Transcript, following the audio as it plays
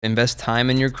Invest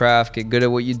time in your craft, get good at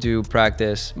what you do,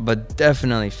 practice, but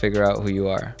definitely figure out who you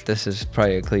are. This is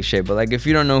probably a cliche, but like if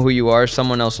you don't know who you are,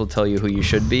 someone else will tell you who you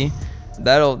should be.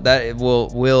 That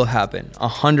will happen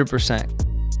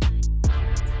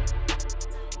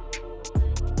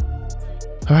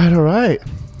 100%. All right.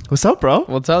 What's up, bro?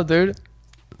 What's up, dude?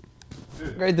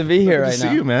 Great to be here right now.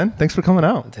 See you, man. Thanks for coming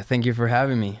out. Thank you for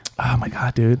having me. Oh my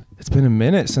God, dude. It's been a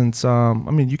minute since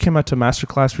you came out to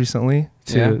masterclass recently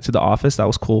to the office. That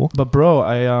was cool. But bro,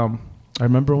 I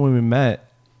remember when we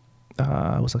met,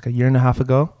 it was like a year and a half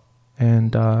ago.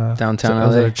 And downtown LA. I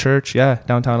was at a church. Yeah,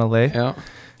 downtown LA. Yeah.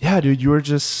 Yeah, dude, you were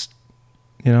just,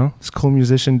 this cool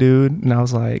musician dude. And I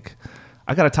was like,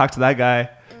 I got to talk to that guy.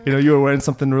 You were wearing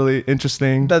something really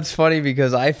interesting. That's funny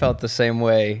because I felt the same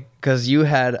way because you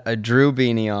had a Drew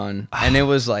beanie on and it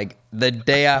was like the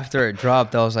day after it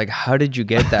dropped. I was like, how did you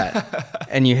get that?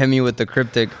 And you hit me with the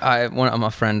cryptic.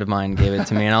 A friend of mine gave it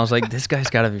to me and I was like, this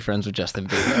guy's got to be friends with Justin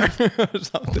Bieber or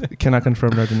something. Cannot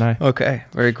confirm nor deny. Okay.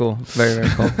 Very cool. Very, very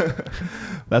cool.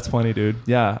 That's funny, dude.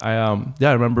 Yeah.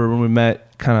 I remember when we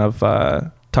met, kind of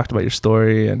talked about your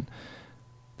story and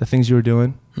the things you were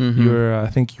doing. Mm-hmm. I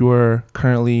think you were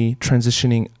currently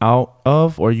transitioning out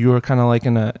of, or you were kind of like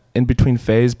in a in-between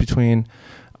phase between,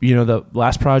 the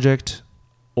last project,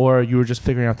 or you were just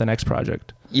figuring out the next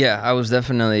project. Yeah, I was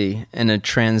definitely in a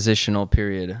transitional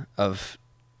period of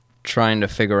trying to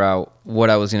figure out what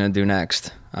I was going to do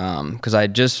next. Because I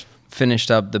just finished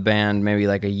up the band maybe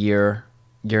like a year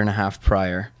and a half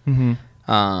prior. Mm-hmm.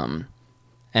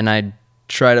 And I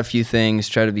tried a few things,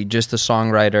 tried to be just a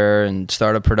songwriter and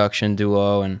start a production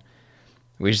duo, and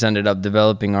we just ended up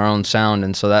developing our own sound.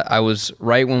 And so that I was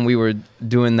right when we were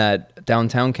doing that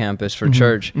downtown campus for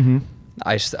church. Mm-hmm.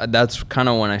 That's kind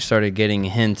of when I started getting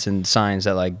hints and signs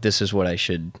that like this is what I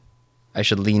should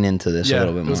lean into this a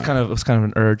little bit more. It was kind of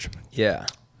an urge. Yeah.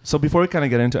 So before we kind of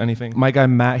get into anything, my guy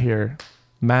Matt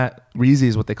Reezy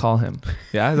is what they call him.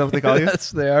 Yeah, is that what they call you?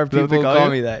 Yes, they are. People call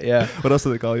me that. Yeah. What else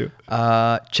do they call you?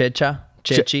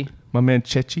 Chechi. My man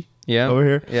Chechi. Yeah. Over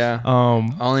here. Yeah.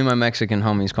 Only my Mexican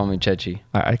homies call me Chechi.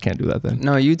 I can't do that then.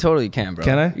 No, you totally can, bro.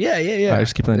 Can I? Yeah. All right,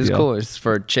 just keep it It's deal. cool. It's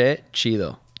for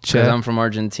Chido. Because I'm from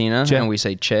Argentina and we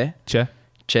say Che,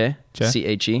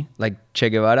 C-H-E, like Che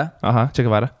Guevara. Che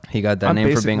Guevara. He got that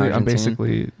name for being Argentine. I'm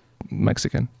basically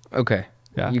Mexican. Okay.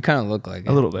 Yeah. You kind of look like it.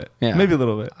 A little bit. Yeah. Maybe a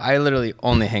little bit. I literally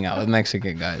only hang out with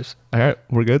Mexican guys. All right.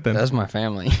 We're good then. That's my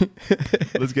family.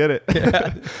 Let's get it.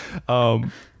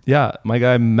 Yeah. My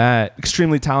guy, Matt,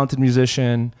 extremely talented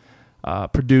musician,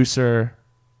 producer,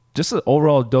 just an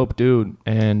overall dope dude.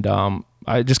 And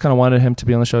I just kind of wanted him to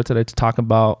be on the show today to talk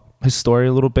about his story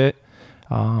a little bit.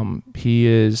 He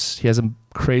has a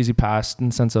crazy past in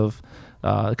the sense of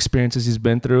experiences he's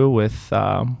been through with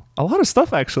a lot of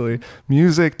stuff, actually.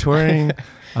 Music, touring.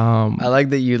 I like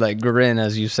that you like grin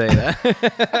as you say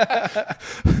that.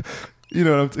 He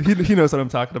knows what I'm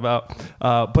talking about.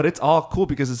 But it's all cool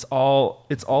because it's all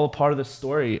a part of the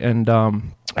story. And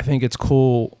I think it's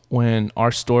cool when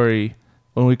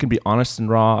we can be honest and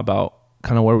raw about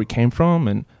kind of where we came from.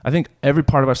 And I think every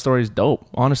part of our story is dope,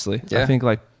 honestly. Yeah. I think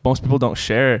like most people don't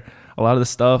share a lot of the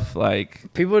stuff.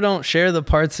 Like people don't share the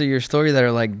parts of your story that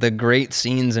are like the great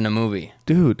scenes in a movie.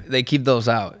 Dude, they keep those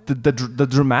out. The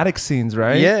dramatic scenes,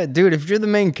 right? Yeah, dude, if you're the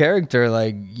main character,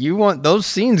 like you want those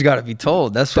scenes got to be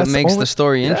told. That's what makes the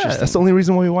story interesting. That's the only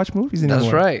reason why we watch movies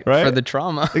anymore. That's right? For the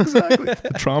trauma. Exactly.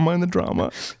 The trauma and the drama.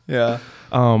 Yeah.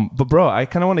 But bro, I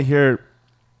kind of want to hear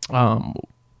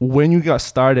when you got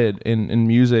started in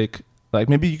music, like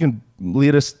maybe you can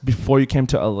lead us before you came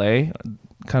to LA,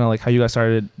 kind of like how you got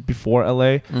started before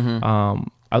LA. Mm-hmm.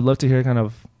 I'd love to hear kind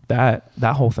of that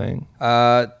whole thing.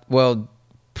 Well,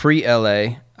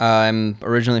 pre-LA, I'm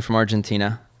originally from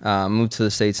Argentina. Moved to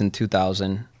the States in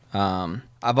 2000.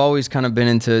 I've always kind of been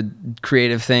into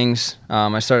creative things.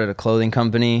 I started a clothing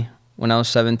company when I was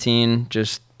 17,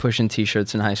 just pushing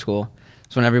t-shirts in high school.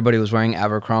 It's when everybody was wearing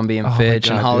Abercrombie and Fitch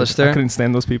and Hollister. Dude. I couldn't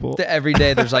stand those people. Every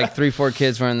day there's like 3-4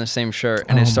 kids wearing the same shirt.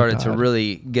 And it started to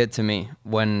really get to me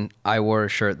when I wore a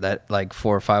shirt that like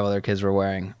 4 or 5 other kids were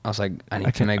wearing. I was like, I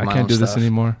need to make my own stuff. I can't do this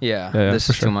anymore. Yeah, this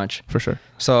is too much. For sure.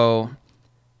 So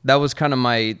that was kind of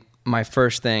my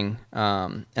first thing.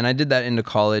 And I did that into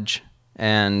college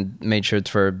and made shirts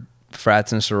for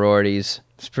frats and sororities.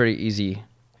 It's pretty easy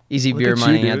beer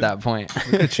money at that point.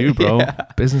 Look at you, bro. Yeah.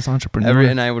 Business entrepreneur.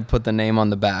 And I would put the name on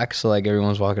the back, so like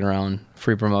everyone's walking around,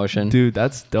 free promotion. Dude,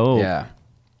 that's dope. Yeah,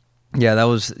 that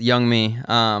was young me.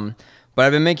 But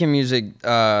I've been making music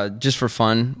just for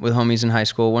fun with homies in high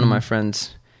school. One of my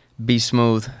friends, B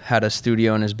Smooth, had a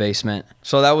studio in his basement.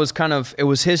 So that was it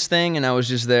was his thing, and I was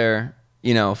just there,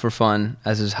 for fun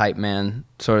as his hype man,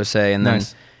 sort of say. And then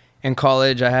in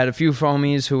college, I had a few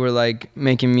homies who were like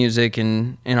making music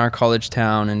in our college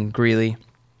town in Greeley.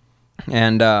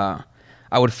 And I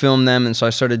would film them. And so I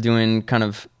started doing kind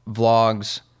of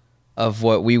vlogs of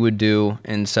what we would do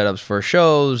in setups for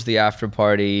shows, the after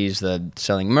parties, the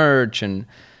selling merch and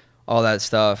all that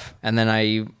stuff. And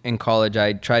then in college,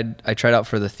 I tried out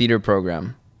for the theater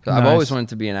program. Nice. I've always wanted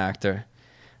to be an actor.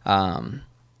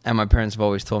 And my parents have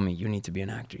always told me, you need to be an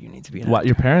actor. You need to be an actor. What,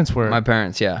 your parents were? My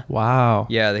parents, yeah. Wow.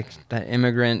 Yeah, that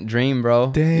immigrant dream,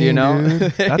 bro. Dang, you know?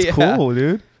 dude. That's cool,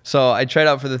 dude. So I tried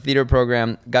out for the theater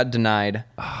program, got denied.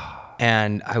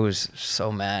 And I was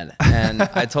so mad. And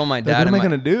I told my dad, what am I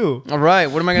going to do? All right,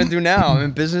 what am I going to do now? I'm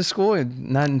in business school,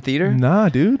 not in theater? Nah,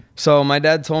 dude. So my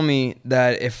dad told me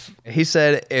that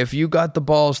if you got the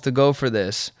balls to go for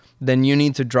this, then you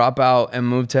need to drop out and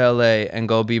move to LA and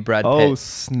go be Brad Pitt. Oh,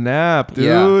 snap,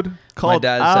 dude. Yeah. Called my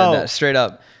dad out. said that straight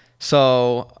up.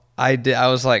 So I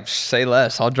was like, say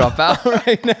less. I'll drop out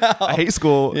right now. I hate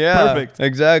school. Yeah, Perfect.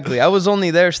 Exactly. I was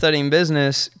only there studying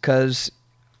business because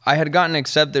I had gotten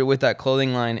accepted with that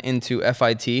clothing line into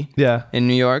FIT in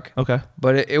New York. Okay.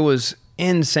 But it was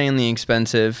insanely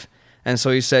expensive. And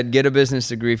so he said, get a business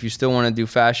degree. If you still want to do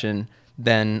fashion,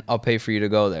 then I'll pay for you to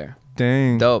go there.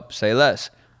 Dang. Dope. Say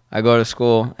less. I go to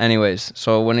school anyways.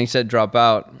 So when he said drop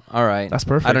out, all right. That's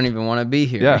perfect. I don't even want to be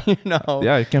here. Yeah. You know?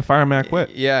 Yeah, you can't fire me, I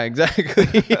quit. Yeah, exactly.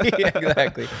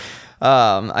 Exactly.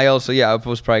 I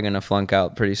was probably going to flunk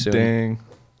out pretty soon.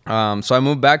 Dang. So I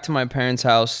moved back to my parents'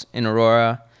 house in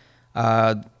Aurora,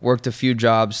 worked a few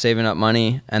jobs, saving up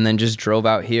money, and then just drove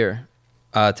out here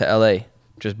to LA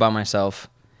just by myself.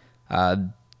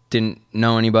 Didn't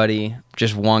know anybody,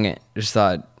 just wung it. Just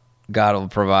thought God will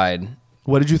provide.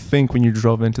 What did you think when you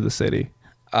drove into the city?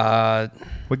 What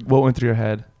went through your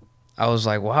head? I was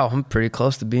like, wow, I'm pretty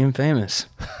close to being famous.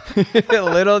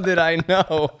 Little did I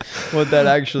know what that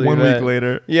actually meant. 1 week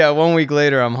later. Yeah, 1 week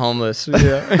later, I'm homeless.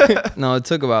 Yeah. No, it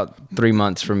took about 3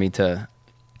 months for me to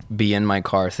be in my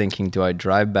car thinking, do I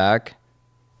drive back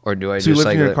or do I So you lived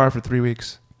in your car for 3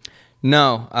 weeks?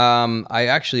 No, I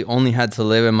actually only had to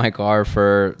live in my car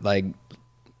for like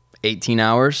 18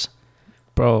 hours.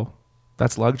 Bro,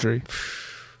 that's luxury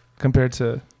compared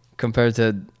to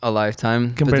a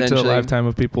lifetime. Compared to a lifetime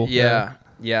of people. Yeah.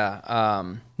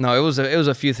 No, it was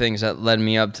a few things that led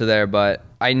me up to there, but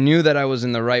I knew that I was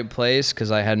in the right place because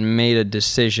I had made a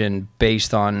decision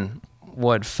based on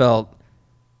what felt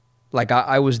like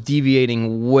I was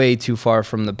deviating way too far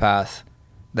from the path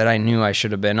that I knew I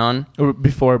should have been on.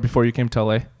 Before you came to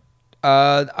LA?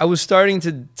 I was starting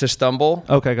to stumble.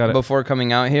 Okay, got it. Before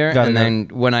coming out here. Then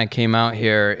when I came out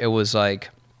here, it was like,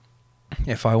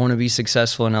 if I want to be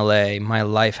successful in LA, my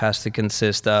life has to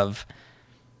consist of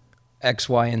X,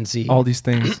 Y, and Z. All these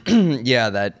things. Yeah,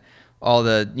 that all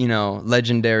the,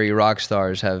 legendary rock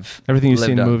stars have everything you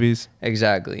see in on. movies.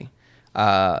 Exactly.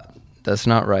 That's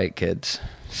not right, kids.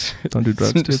 Don't do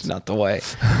drugs, It's not the way.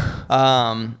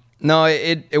 No,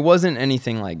 it wasn't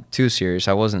anything like too serious.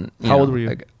 I wasn't. How old were you?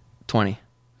 Like 20.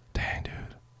 Dang, dude.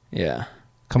 Yeah.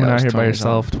 Coming out here by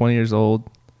yourself, 20 years old.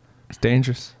 It's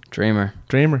dangerous. Dreamer.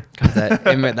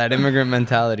 that immigrant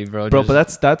mentality, bro. Bro,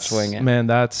 but that's swing it. Man,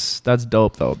 that's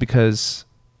dope though, because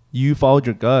you followed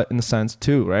your gut in the sense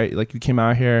too, right? Like you came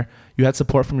out here, you had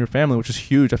support from your family, which is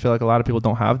huge. I feel like a lot of people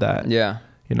don't have that. Yeah.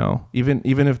 Even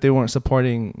if they weren't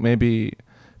supporting maybe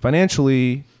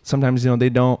financially, sometimes they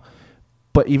don't.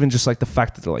 But even just like the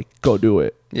fact that they're like, go do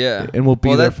it. Yeah. And we'll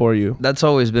be there for you. That's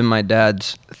always been my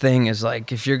dad's thing, is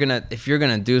like, if you're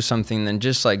gonna do something, then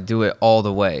just like do it all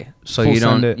the way. So Full you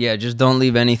don't send it. just don't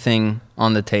leave anything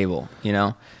on the table,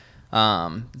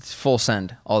 It's full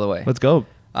send all the way. Let's go.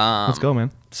 Let's go,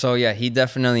 man. So yeah, he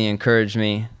definitely encouraged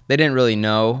me. They didn't really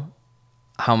know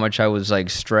how much I was like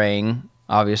straying.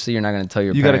 Obviously, you're not going to tell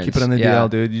your parents. You got to keep it on the DL,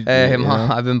 dude. Hey, Mom,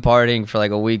 I've been partying for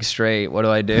like a week straight. What do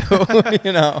I do? How do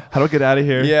I get out of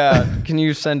here? Yeah. Can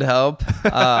you send help?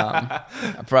 I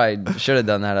probably should have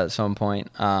done that at some point.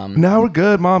 Now we're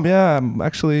good, Mom. Yeah, I'm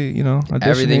actually, auditioning.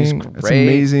 Everything's great. It's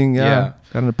amazing. Yeah.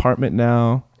 Got an apartment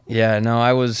now. Yeah, no,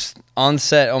 I was on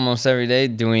set almost every day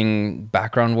doing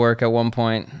background work at one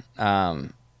point.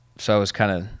 So I was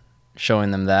kind of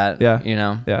showing them that. Yeah.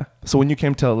 Yeah. So when you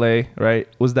came to LA, right,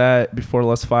 was that before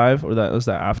Lust 5 or was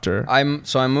that after? I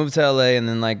moved to LA, and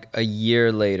then like a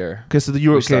year later. Okay, so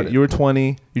you were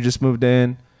 20, you just moved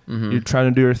in, you're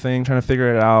trying to do your thing, trying to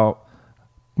figure it out,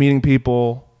 meeting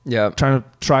people, trying to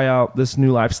try out this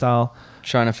new lifestyle.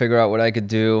 Trying to figure out what I could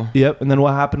do. Yep. And then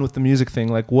what happened with the music thing?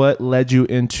 Like what led you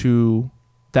into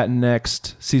that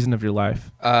next season of your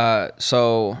life?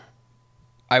 So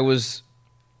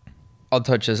I'll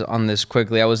touch on this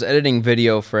quickly. I was editing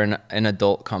video for an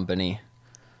adult company.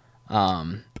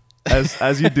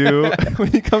 as you do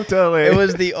when you come to LA. It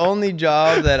was the only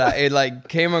job that it like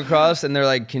came across, and they're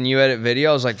like, "Can you edit video?"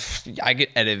 I was like, "I could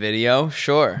edit video,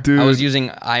 sure." Dude, I was using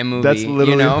iMovie. That's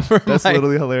literally, you know, that's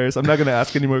literally hilarious. I'm not gonna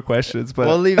ask any more questions, but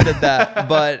we'll leave it at that.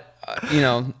 But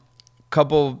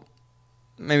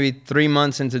maybe 3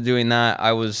 months into doing that,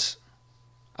 I was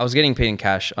getting paid in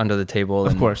cash under the table.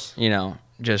 Of course,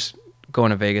 just going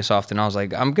to Vegas often. I was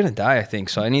like, I'm gonna die, I think,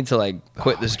 so I need to like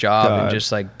quit this job and just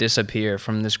like disappear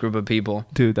from this group of people.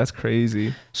 Dude, that's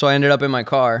crazy. So I ended up in my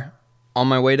car on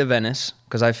my way to Venice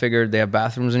because I figured they have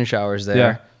bathrooms and showers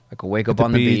there. I could wake up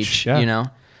on the beach,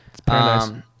 It's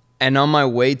paradise. And on my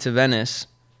way to Venice,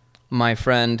 my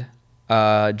friend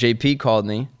JP called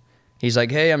me. He's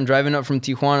like, "Hey, I'm driving up from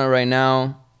Tijuana right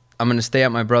now. I'm gonna stay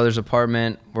at my brother's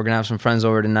apartment. We're gonna have some friends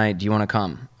over tonight. Do you want to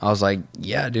come?" I was like,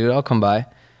 "Yeah, dude, I'll come by."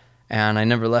 And I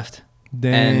never left.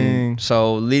 Dang. And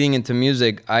so leading into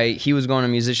music, he was going to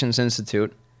Musicians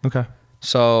Institute. Okay.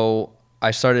 So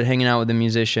I started hanging out with the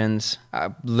musicians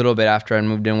a little bit after I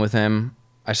moved in with him.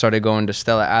 I started going to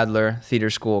Stella Adler Theater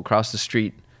School across the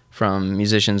street from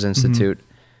Musicians Institute.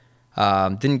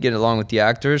 Didn't get along with the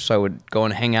actors, so I would go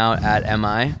and hang out at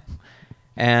MI.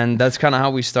 And that's kind of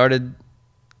how we started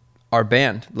our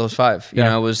band, Los Five.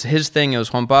 It was his thing. It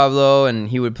was Juan Pablo, and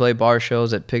he would play bar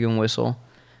shows at Pig and Whistle.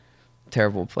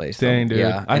 Terrible place. Dang, dude.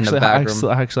 Yeah, I actually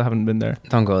haven't been there.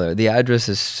 Don't go there. The address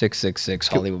is 666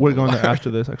 Hollywood We're going Boulevard. there after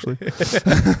this, actually.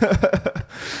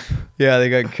 Yeah, they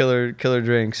got killer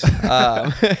drinks. So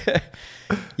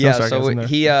he was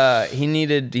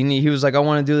like, "I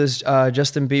want to do this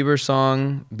Justin Bieber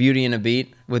song, Beauty and a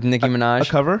Beat, with Nicki Minaj." A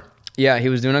cover? Yeah, he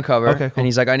was doing a cover. Okay, cool. And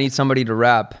he's like, "I need somebody to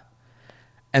rap."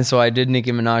 And so I did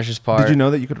Nicki Minaj's part. Did you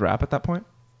know that you could rap at that point?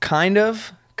 Kind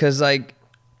of, because like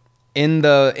in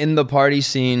the party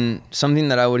scene, something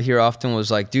that I would hear often was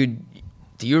like, "Dude,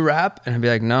 do you rap?" And I'd be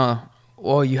like, "No."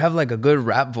 "Well, you have like a good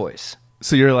rap voice."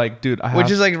 So you're like, dude,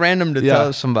 which is like random to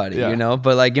tell somebody,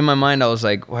 But like in my mind, I was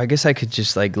like, well, I guess I could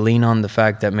just like lean on the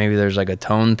fact that maybe there's like a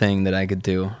tone thing that I could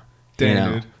do.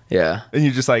 Damn, dude. Yeah. And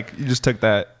you just took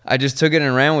that. I just took it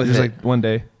and ran with it. Like one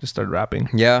day, just started rapping.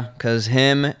 Yeah, because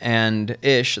him and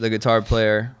Ish, the guitar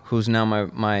player, who's now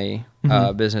my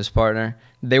business partner,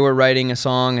 they were writing a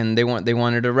song and they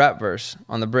wanted a rap verse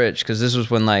on the bridge, because this was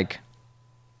when like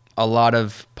a lot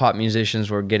of pop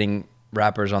musicians were getting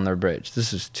rappers on their bridge.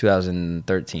 This is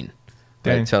 2013.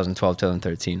 Right, 2012,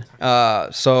 2013.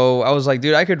 So I was like,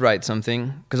 dude, I could write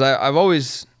something, because I've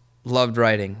always loved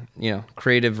writing.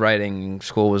 Creative writing in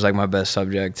school was like my best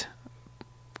subject.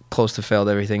 Close to failed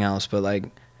everything else, but like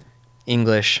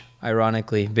English,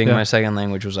 ironically, being my second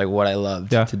language, was like what I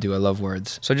loved to do. I love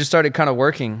words. So I just started kind of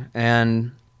working,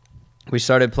 and we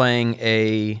started playing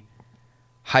a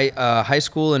high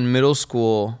school and middle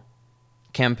school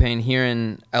campaign here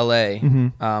in LA,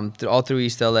 all through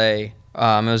East LA. It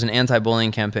was an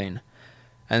anti-bullying campaign.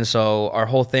 And so our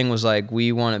whole thing was like,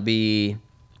 we want to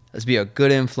let's be a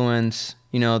good influence,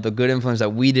 the good influence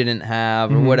that we didn't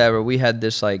have or whatever. We had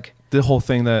this like... The whole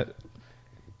thing that...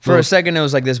 For a second, it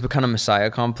was like this kind of messiah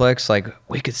complex, like,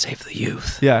 we could save the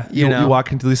youth. Yeah, you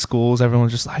walk into these schools,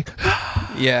 everyone's just like...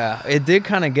 Yeah, it did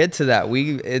kind of get to that.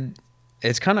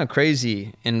 It's kind of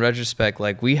crazy in retrospect.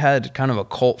 Like, we had kind of a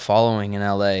cult following in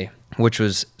LA, which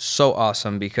was so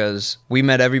awesome, because we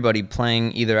met everybody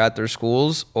playing either at their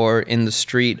schools or in the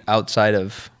street outside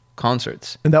of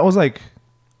concerts. And that was like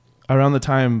around the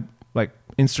time like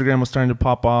Instagram was starting to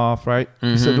pop off, right?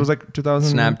 You said it was like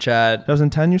 2000 Snapchat.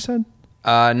 2010, you said?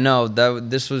 No,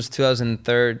 this was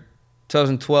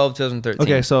 2012, 2013.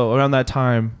 Okay, so around that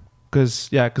time, because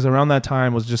around that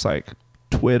time was just like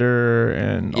Twitter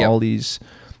and all these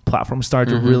platforms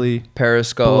started to really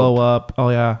Periscope blow up. Oh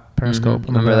yeah, Periscope.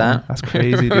 Remember that? That's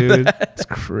crazy, dude. It's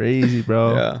crazy,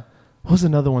 bro. Yeah. What was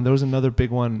another one? There was another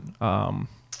big one.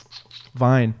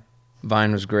 Vine.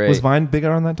 Vine was great. Was Vine big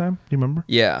around that time? Do you remember?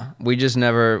 Yeah, we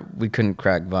couldn't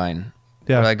crack Vine.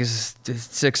 Yeah, like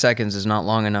 6 seconds is not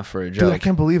long enough for a joke. Dude, I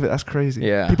can't believe it. That's crazy.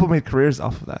 Yeah, people made careers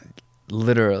off of that.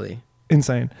 Literally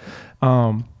insane.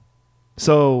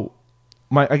 So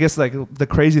I guess like the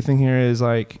crazy thing here is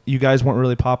like you guys weren't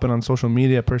really popping on social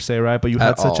media per se, right? But you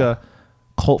had such a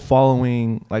cult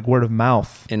following, like word of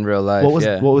mouth in real life. What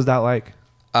was that like?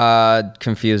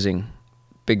 Confusing,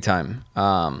 big time.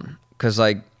 Because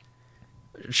like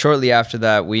shortly after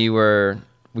that, we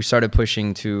started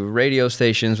pushing to radio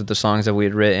stations with the songs that we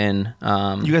had written.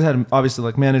 You guys had obviously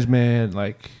like management,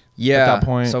 like at that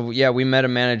point. So we met a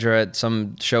manager at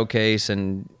some showcase,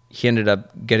 and he ended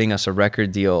up getting us a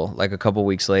record deal like a couple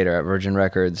weeks later at Virgin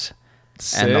Records.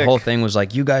 Sick. And the whole thing was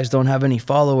like, you guys don't have any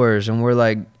followers. And we're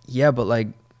like, yeah, but like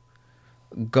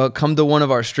come to one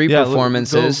of our street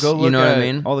performances. Go you know what I at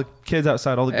mean? All the kids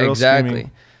outside, all the girls Exactly.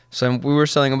 screaming. So we were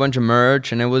selling a bunch of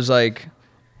merch, and it was like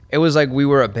we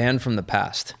were a band from the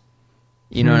past.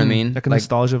 You know what I mean? Like a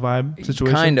nostalgia vibe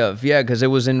situation? Kind of, yeah, because it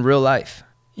was in real life,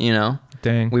 you know?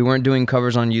 Dang. We weren't doing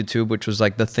covers on YouTube, which was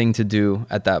like the thing to do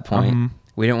at that point.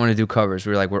 We didn't want to do covers.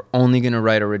 We were like, we're only going to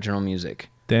write original music.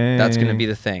 Dang. That's going to be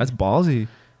the thing. That's ballsy.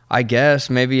 I guess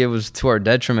maybe it was to our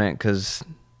detriment because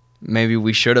maybe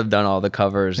we should have done all the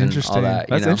covers and all that.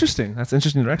 That's interesting. That's an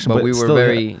interesting direction. But we were still,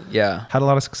 had a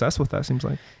lot of success with that, seems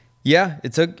like. Yeah,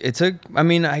 it took, I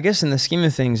mean, I guess in the scheme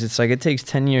of things, it's like it takes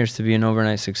 10 years to be an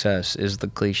overnight success is the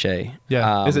cliche.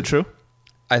 Yeah. Is it true?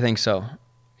 I think so.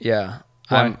 Yeah.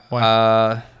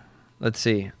 Why? Let's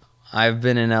see. I've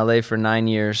been in LA for 9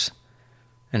 years,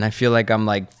 and I feel like I'm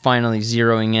like finally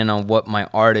zeroing in on what my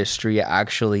artistry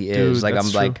actually is. Dude, like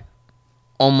I'm true. like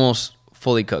almost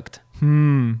fully cooked. You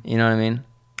know what I mean?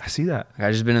 I see that. Like,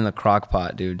 I just been in the crock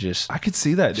pot, dude. Just I could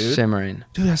see that, dude. Simmering.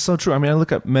 Dude, that's so true. I mean, I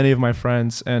look at many of my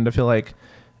friends, and I feel like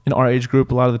in our age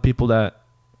group, a lot of the people that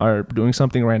are doing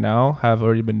something right now have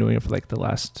already been doing it for like the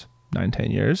last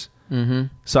 9-10 years.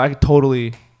 So I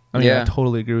totally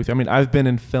agree with you. I mean, I've been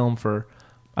in film for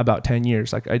about 10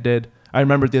 years. Like I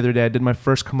remember the other day, I did my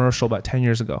first commercial about 10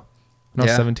 years ago when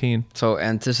I was 17. So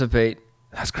anticipate.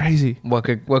 That's crazy. What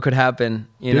could happen,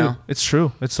 you Dude, know? It's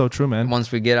true. It's so true, man.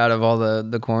 Once we get out of all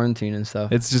the quarantine and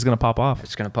stuff. It's just going to pop off.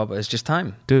 It's going to pop up. It's just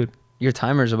time. Dude. Your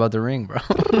timer's about to ring, bro.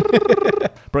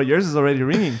 Bro, yours is already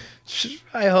ringing.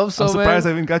 I hope so, I'm surprised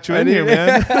man. I even got you in here,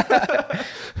 man.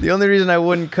 The only reason I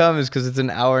wouldn't come is because it's an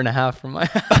hour and a half from my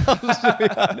house, to be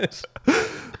honest.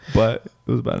 But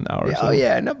it was about an hour. Oh,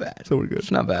 yeah, not bad. So we're good.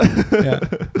 It's not bad.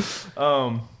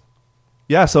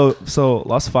 Yeah. So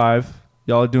Lost 5,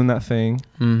 y'all are doing that thing.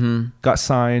 Got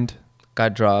signed.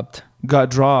 Got dropped.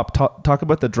 Talk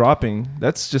about the dropping.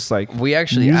 That's just like we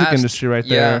actually music asked, industry right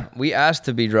there. Yeah, we asked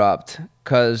to be dropped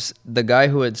because the guy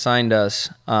who had signed us,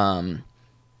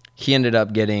 he ended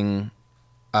up getting,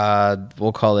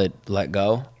 we'll call it let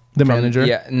go. The manager?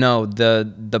 Yeah, no,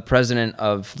 the president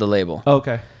of the label. Oh,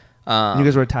 okay. You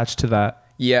guys were attached to that.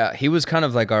 Yeah, he was kind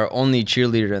of like our only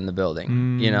cheerleader in the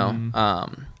building, you know.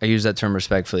 I use that term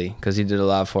respectfully because he did a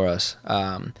lot for us.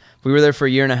 We were there for a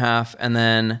year and a half, and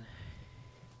then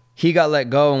he got let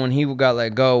go. And when he got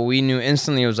let go, we knew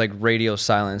instantly it was like radio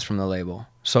silence from the label.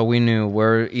 So we knew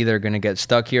we're either going to get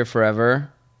stuck here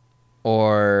forever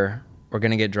or we're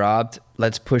going to get dropped.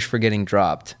 Let's push for getting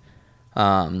dropped.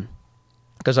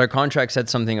 Because our contract said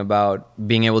something about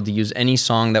being able to use any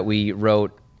song that we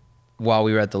wrote while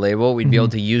we were at the label. We'd be able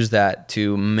to use that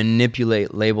to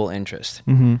manipulate label interest.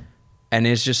 And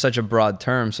it's just such a broad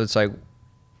term. So it's like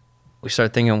we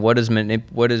start thinking, what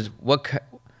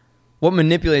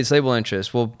manipulates label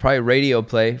interest? Well, probably radio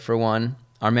play for one.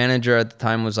 Our manager at the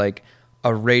time was like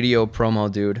a radio promo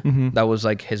dude. That was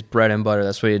like his bread and butter.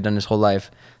 That's what he had done his whole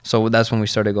life. So that's when we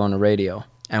started going to radio.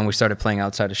 And we started playing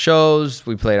outside of shows.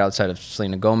 We played outside of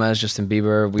Selena Gomez, Justin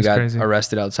Bieber. We got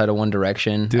arrested outside of One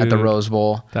Direction at the Rose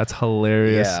Bowl. That's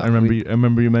hilarious. Yeah, I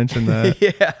remember you mentioned that.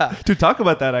 Yeah. Dude, talk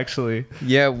about that actually.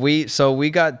 Yeah, we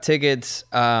got tickets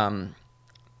from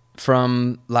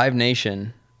Live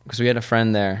Nation because we had a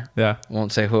friend there. Yeah.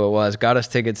 Won't say who it was. Got us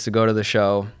tickets to go to the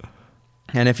show.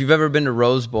 And if you've ever been to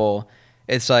Rose Bowl,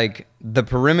 it's like the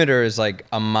perimeter is like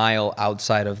a mile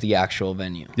outside of the actual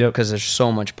venue. Yep. Because there's so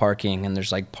much parking and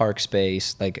there's like park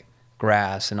space, like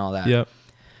grass and all that. Yep.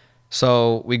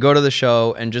 So we go to the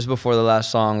show, and just before the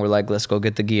last song, we're like, let's go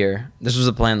get the gear. This was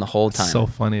the plan the whole time. So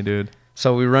funny, dude.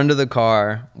 So we run to the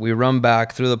car, we run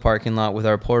back through the parking lot with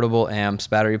our portable amps,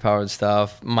 battery-powered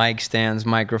stuff, mic stands,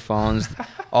 microphones,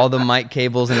 all the mic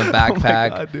cables in a backpack.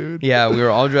 Oh my God, dude. Yeah, we were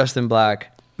all dressed in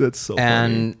black. That's so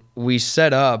and funny. We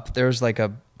set up, there was like a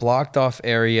blocked off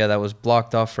area that was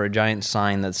blocked off for a giant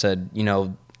sign that said, you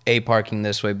know, A parking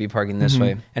this way, B parking this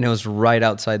way. And it was right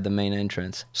outside the main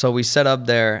entrance. So we set up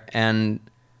there, and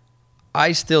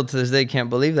I still to this day can't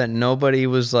believe that nobody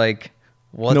was like,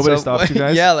 nobody stopped you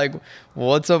guys? Yeah, like,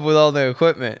 what's up with all the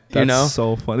equipment? That's you know?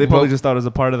 so funny. They probably just thought it was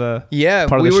a part of the we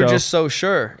were show. just so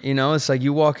sure. You know, it's like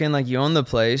you walk in like you own the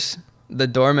place. The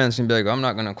doorman's gonna be like, I'm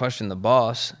not gonna question the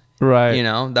boss. Right. You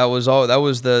know, that was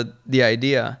the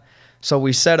idea. So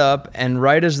we set up, and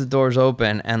right as the doors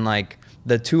open and like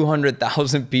the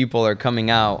 200,000 people are coming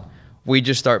out, we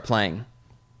just start playing.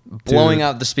 Blowing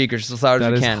out the speakers as loud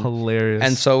as we can. That is hilarious.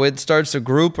 And so it starts to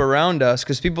group around us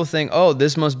because people think, oh,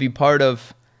 this must be part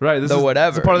of whatever. It's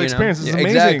part of the experience. This is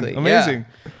amazing. Exactly. Amazing.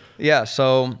 Yeah,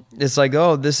 so it's like,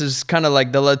 oh, this is kind of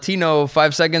like the Latino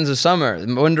 5 Seconds of Summer.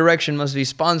 One Direction must be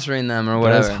sponsoring them or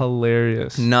whatever. That's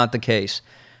hilarious. Not the case.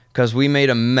 because we made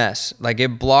a mess. Like,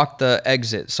 it blocked the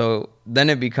exit. So then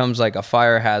it becomes like a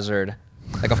fire hazard,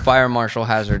 like a fire marshal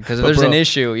hazard. Because if there's an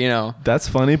issue, you know. That's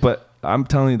funny, but I'm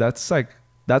telling you, that's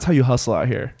how you hustle out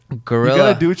here. Guerrilla. You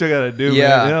gotta do what you gotta do,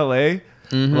 man.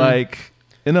 In LA, like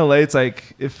in LA, it's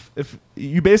like if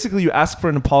you basically you ask for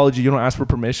an apology, you don't ask for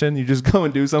permission. You just go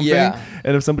and do something. Yeah.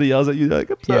 And if somebody yells at you, you're like,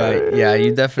 I'm sorry. Yeah,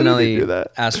 you definitely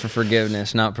ask for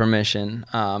forgiveness, not permission.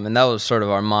 And that was sort of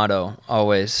our motto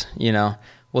always. You know,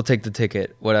 we'll take the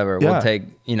ticket, whatever. Yeah. We'll take,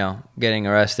 you know, getting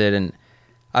arrested. And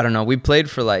I don't know. We played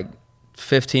for like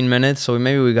 15 minutes, so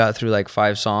maybe we got through like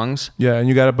 5 songs. Yeah, and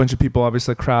you got a bunch of people,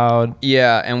 obviously, crowd.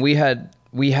 Yeah, and we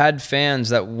had fans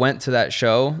that went to that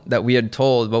show that we had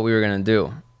told what we were gonna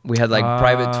do. We had like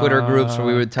private Twitter groups where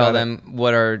we would tell them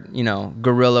what our, you know,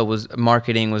 guerrilla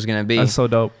marketing was gonna be. That's so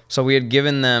dope. So we had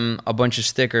given them a bunch of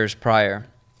stickers prior.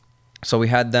 So we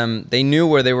had them, they knew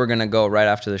where they were gonna go right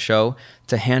after the show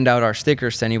to hand out our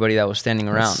stickers to anybody that was standing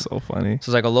around. That's so funny. So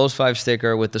it's like a Los 5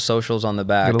 sticker with the socials on the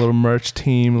back. Got a little merch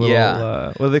team. What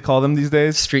do they call them these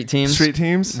days? Street teams. Street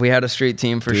teams? We had a street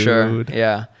team for sure.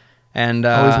 Yeah. And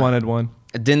always wanted one.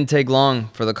 It didn't take long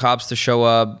for the cops to show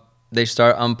up. They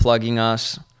start unplugging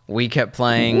us. We kept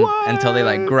playing until they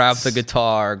like grabbed the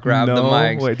guitar, grabbed the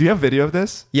mics. Wait, do you have video of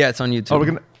this? Yeah, it's on YouTube.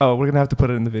 We're gonna have to put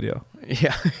it in the video.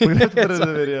 Yeah, we're gonna have to put it in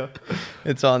the video.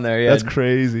 It's on there. Yeah, that's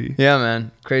crazy. Yeah,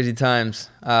 man, crazy times.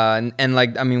 And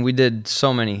like, I mean, we did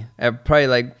so many. Probably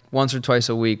like once or twice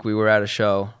a week, we were at a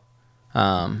show,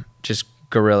 just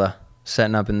guerrilla,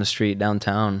 setting up in the street,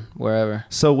 downtown, wherever.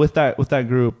 So with that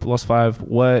group, Los 5,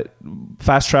 what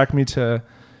fast track me to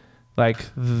like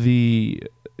the.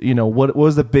 You know, what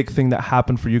was the big thing that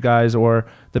happened for you guys, or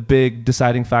the big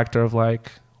deciding factor of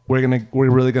like, we're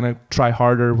really gonna try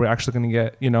harder, we're actually gonna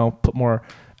get, you know, put more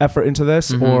effort into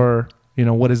this, or, you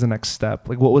know, what is the next step?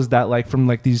 Like, what was that like from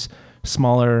like these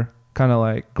smaller kind of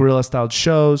like guerrilla styled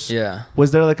shows? Yeah.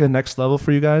 Was there like a next level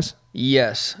for you guys?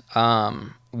 Yes.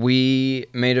 We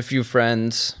made a few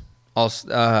friends also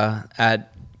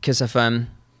at Kiss FM,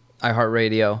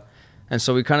 iHeartRadio, and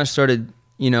so we kind of started,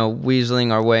 you know,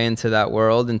 weaseling our way into that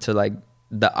world, into like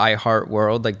the iHeart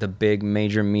world, like the big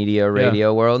major media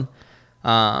radio world.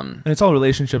 And it's all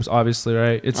relationships, obviously,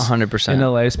 right? It's 100%. In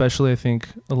LA, especially, I think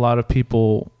a lot of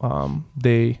people,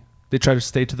 they try to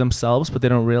stay to themselves, but they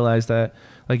don't realize that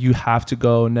like you have to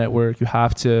go network, you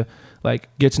have to like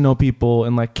get to know people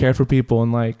and like care for people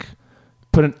and like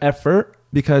put an effort,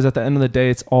 because at the end of the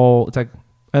day, it's like,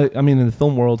 I mean, in the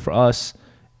film world for us,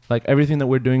 like everything that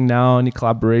we're doing now, any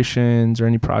collaborations or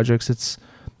any projects,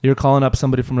 you're calling up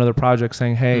somebody from another project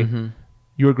saying, hey,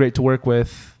 you were great to work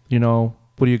with, you know,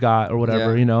 what do you got or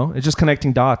whatever, you know, it's just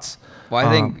connecting dots. Well,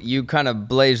 I think you kind of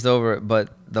blazed over it, but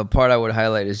the part I would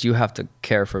highlight is you have to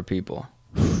care for people.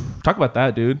 Talk about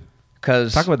that, dude.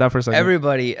 Talk about that for a second.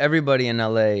 Everybody in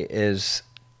LA is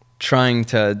trying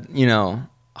to, you know,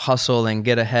 hustle and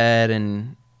get ahead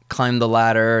and climb the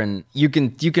ladder, and you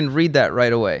can read that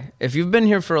right away. If you've been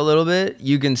here for a little bit,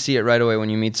 you can see it right away when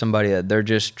you meet somebody that they're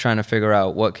just trying to figure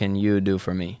out, what can you do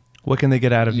for me? What can they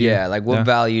get out of you? Yeah, like what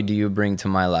value do you bring to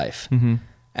my life?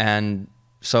 And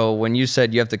so when you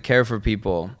said you have to care for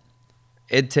people,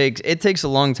 it takes a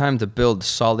long time to build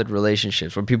solid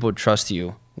relationships where people trust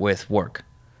you with work.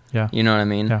 Yeah. You know what I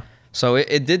mean? Yeah. So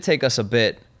it did take us a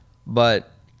bit,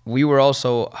 but we were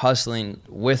also hustling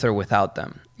with or without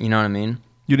them. You know what I mean?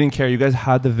 You didn't care. You guys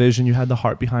had the vision. You had the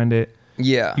heart behind it.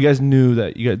 Yeah. You guys knew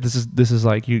that this is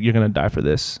like you're gonna die for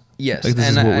this. Yes. Like this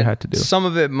is what we had to do. Some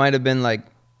of it might have been like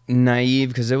naive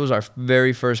because it was our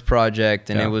very first project,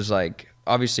 and it was like,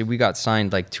 obviously we got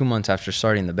signed like 2 months after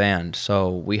starting the band, so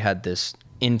we had this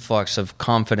influx of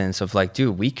confidence of like,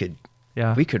 dude, we could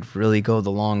really go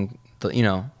and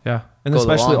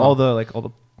especially all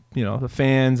the you know, the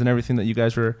fans and everything that you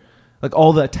guys were. Like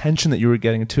all the attention that you were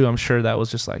getting too, I'm sure that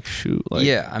was just like, shoot. Like,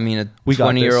 yeah, I mean, a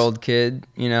 20-year-old kid,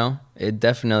 you know, it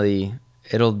definitely,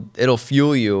 it'll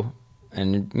fuel you.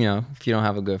 And, you know, if you don't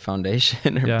have a good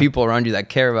foundation or people around you that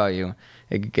care about you,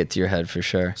 it could get to your head for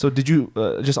sure. So did you,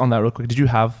 just on that real quick, did you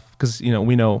have, because, you know,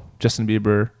 we know Justin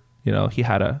Bieber, you know, he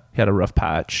had a rough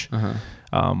patch.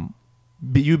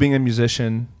 But you being a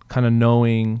musician, kind of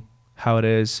knowing how it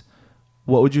is,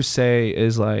 what would you say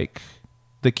is like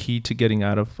the key to getting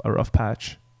out of a rough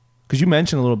patch? Because you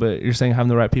mentioned a little bit, you're saying having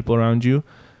the right people around you,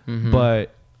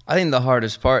 but I think the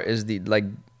hardest part is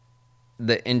the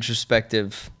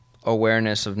introspective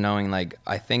awareness of knowing, like,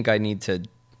 I think I need to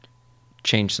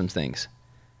change some things.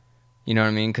 You know what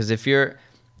I mean? Because if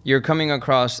you're coming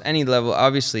across any level,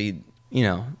 obviously, you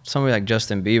know, somebody like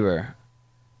Justin Bieber,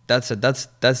 that's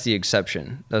the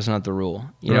exception. That's not the rule.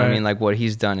 You know what I mean? Like, what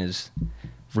he's done is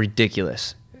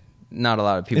ridiculous. not a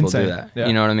lot of people Insane. do that. Yeah.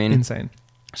 You know what I mean? Insane.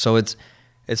 So it's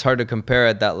hard to compare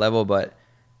at that level, but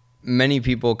many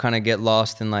people kind of get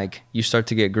lost in like, you start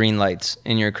to get green lights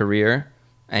in your career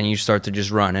and you start to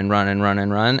just run and run and run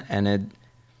and run, and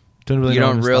you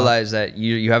don't realize that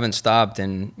you haven't stopped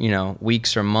in, you know,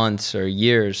 weeks or months or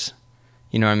years.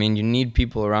 You know what I mean? You need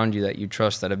people around you that you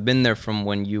trust, that have been there from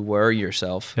when you were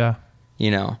yourself. Yeah. You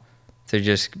know, to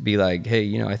just be like, hey,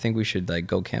 you know, I think we should like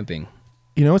go camping.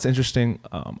 You know what's interesting?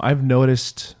 I've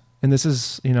noticed, and this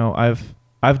is, you know,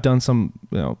 I've done some,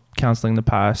 you know, counseling in the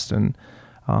past, and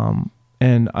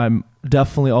I'm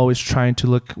definitely always trying to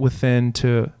look within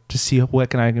to see what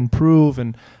can I improve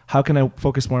and how can I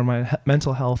focus more on my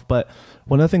mental health. But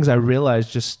one of the things I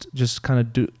realized just kind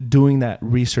of doing that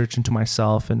research into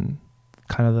myself and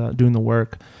kind of doing the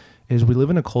work is we live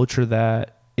in a culture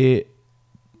that they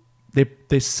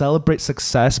celebrate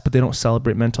success, but they don't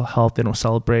celebrate mental health. They don't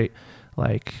celebrate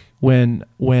like when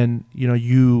you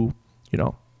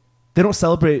know they don't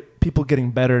celebrate people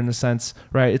getting better in a sense,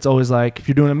 right? It's always like, if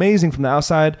you're doing amazing from the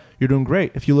outside, you're doing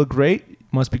great. If you look great, you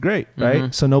must be great, right?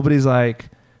 Mm-hmm. So nobody's like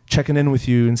checking in with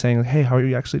you and saying like, hey, how are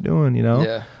you actually doing, you know?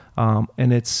 Yeah.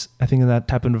 And I think in that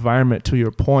type of environment, to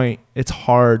your point, it's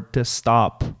hard to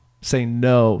stop saying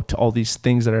no to all these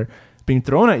things that are being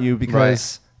thrown at you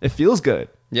because it feels good.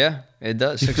 Yeah, it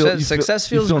does. Success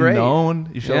feels you feel great. Known.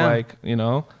 You feel like, you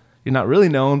know, you're not really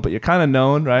known, but you're kind of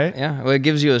known, right? Yeah. Well, it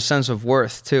gives you a sense of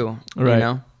worth too. Right. You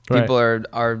know, people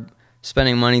are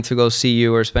spending money to go see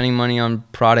you, or spending money on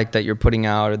product that you're putting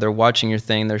out, or they're watching your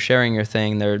thing, they're sharing your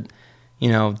thing, they're, you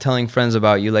know, telling friends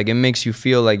about you. Like, it makes you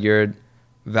feel like you're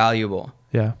valuable.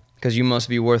 Yeah. Because you must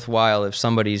be worthwhile if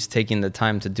somebody's taking the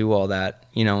time to do all that,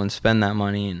 you know, and spend that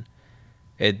money. And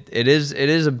it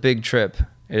is a big trip.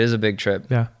 It is a big trip.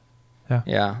 Yeah. Yeah.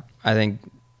 Yeah. I think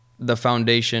the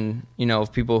foundation, you know,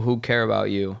 of people who care about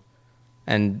you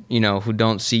and, you know, who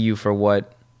don't see you for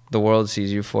what the world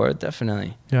sees you for,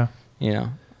 definitely. Yeah. You know,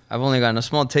 I've only gotten a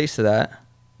small taste of that.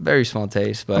 Very small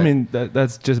taste. But I mean,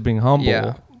 that's just being humble.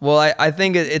 Yeah. Well, I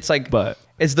think it's like, but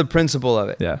it's the principle of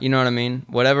it. Yeah. You know what I mean?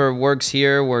 Whatever works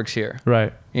here, works here.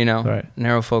 Right. You know? Right.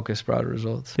 Narrow focus, broad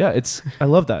results. Yeah. I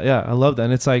love that. Yeah. I love that.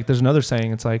 And it's like, there's another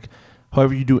saying. It's like,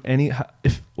 however you do how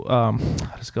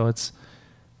does it go? It's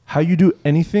how you do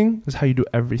anything is how you do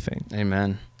everything.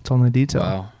 Amen. It's all in the detail.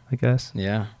 Wow. I guess.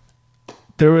 Yeah.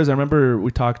 I remember we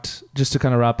talked, just to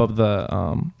kind of wrap up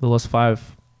the Los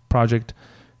 5 project.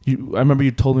 I remember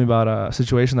you told me about a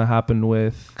situation that happened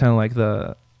with kind of like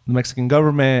the Mexican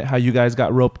government, how you guys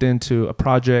got roped into a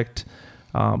project.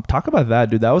 Talk about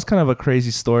that, dude. That was kind of a crazy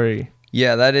story.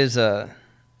 Yeah, that is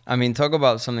talk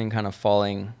about something kind of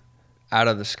falling out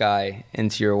of the sky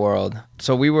into your world.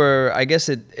 So I guess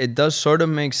it does sort of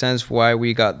make sense why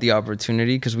we got the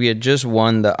opportunity, because we had just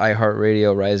won the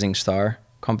iHeartRadio Rising Star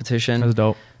competition. That's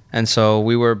dope. And so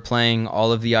we were playing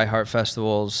all of the iHeart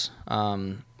festivals.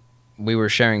 We were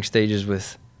sharing stages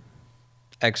with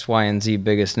X, Y, and Z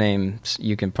biggest names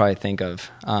you can probably think of.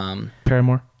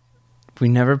 Paramore? We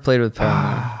never played with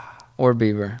Paramore or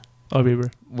Bieber. Oh,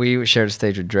 Bieber. We shared a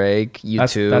stage with Drake,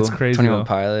 U2, that's crazy, 21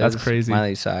 Pilots, that's crazy.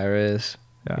 Miley Cyrus.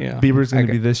 Yeah. You know, Bieber's going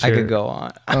to be this year. I could go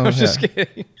on. I'm just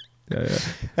kidding. Yeah.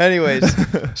 Anyways,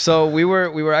 so we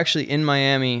were actually in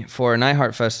Miami for an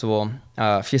iHeart festival,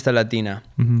 Fiesta Latina,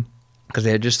 because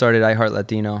they had just started iHeart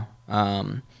Latino.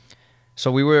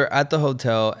 So we were at the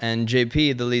hotel, and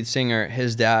JP, the lead singer,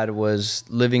 his dad was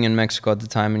living in Mexico at the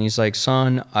time, and he's like,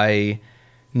 son, I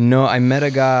met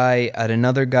a guy at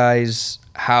another guy's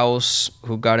house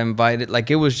who got invited.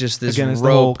 Like, it was just this Again, it's rope.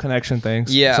 the whole connection thing.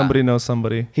 Yeah. Somebody knows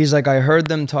somebody. He's like, I heard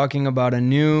them talking about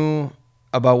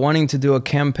wanting to do a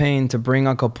campaign to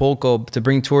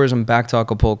bring tourism back to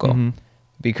Acapulco,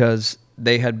 because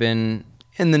they had been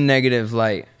in the negative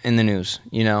light in the news.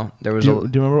 You know, there was do you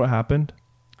remember what happened?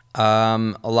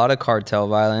 A lot of cartel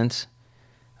violence.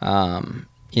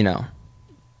 You know,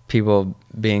 people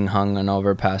being hung on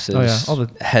overpasses. Oh, yeah. All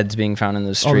the heads being found in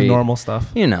the street. All the normal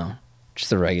stuff. You know,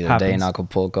 just a regular day in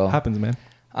Acapulco. Happens, man.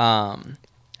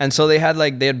 And so they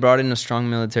had brought in a strong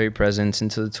military presence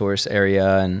into the tourist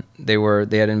area, and they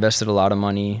had invested a lot of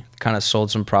money, kind of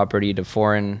sold some property to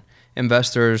foreign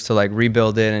investors to like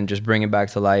rebuild it and just bring it back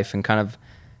to life and kind of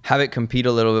have it compete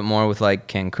a little bit more with like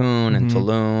Cancun and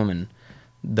Tulum and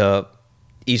the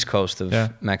east coast of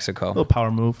Mexico. A little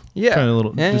power move. Yeah. A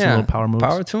little power moves.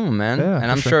 Power to them, man. Yeah, and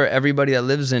I'm sure everybody that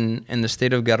lives in the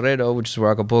state of Guerrero, which is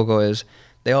where Acapulco is,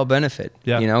 they all benefit,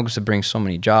 you know, because it brings so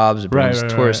many jobs, it brings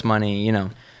tourist money, you know.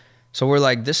 So we're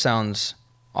like, this sounds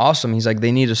awesome. He's like,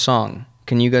 they need a song.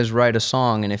 Can you guys write a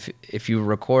song? And if you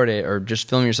record it or just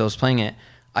film yourselves playing it,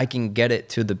 I can get it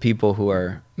to the people who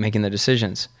are making the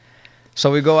decisions.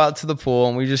 So we go out to the pool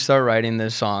and we just start writing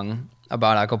this song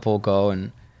about Acapulco,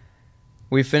 and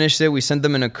we finished it. We sent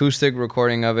them an acoustic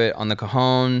recording of it on the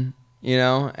cajon, you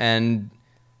know, and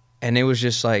it was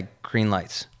just like green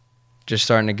lights. Just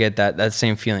starting to get that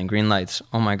same feeling, green lights.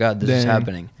 Oh my God, this is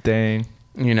happening. Dang.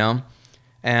 You know?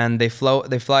 And they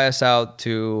fly us out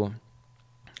to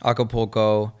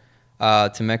Acapulco,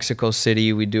 to Mexico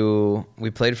City. We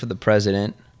played for the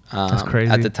president. That's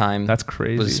crazy. At the time. That's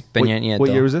crazy. Was Peña Nieto.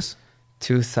 What year was this?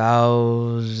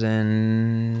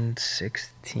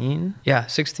 2016. Yeah,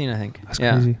 16, I think. That's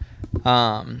crazy.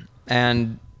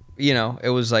 And you know, it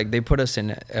was like they put us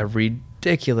in a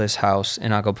ridiculous house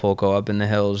in Acapulco up in the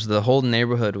hills. The whole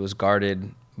neighborhood was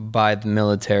guarded by the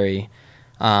military.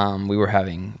 We were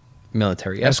having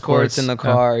military escorts in the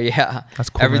car. Yeah. That's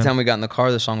cool. Every time we got in the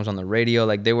car, the song was on the radio.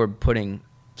 Like they were putting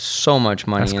so much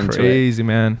money into it. That's crazy,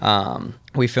 man.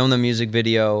 We filmed a music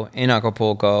video in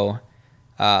Acapulco.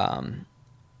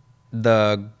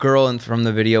 The girl from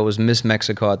the video was Miss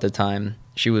Mexico at the time.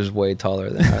 She was way taller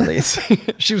than our lead.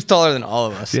 She was taller than all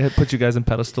of us. Yeah, put you guys in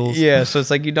pedestals. Yeah, so it's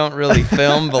like you don't really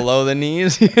film below the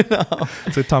knees, you know.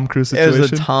 It's a Tom Cruise situation. It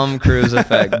was a Tom Cruise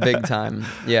effect, big time.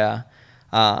 Yeah.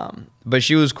 But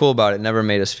she was cool about it. Never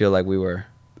made us feel like we were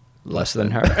less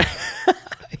than her.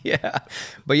 Yeah.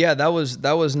 But yeah, that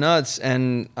was nuts.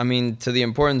 And I mean, to the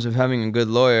importance of having a good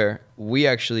lawyer, we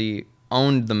actually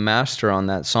owned the master on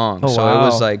that song. Oh, so wow. It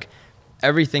was like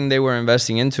everything they were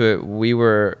investing into it, we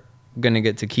were going to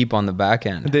get to keep on the back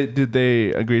end. Did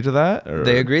they agree to that? Or?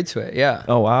 They agreed to it, yeah.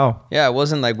 Oh, wow. Yeah, it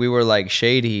wasn't like we were like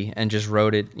shady and just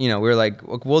wrote it. You know, we were like,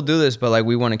 we'll do this, but like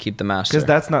we want to keep the master. Because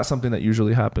that's not something that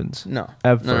usually happens. No.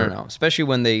 Ever. No. Especially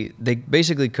when they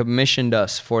basically commissioned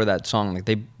us for that song. Like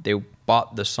they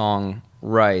bought the song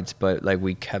rights, but like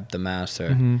we kept the master.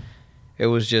 Mm-hmm. It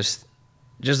was just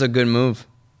a good move.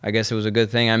 I guess it was a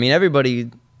good thing. I mean, everybody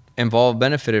involved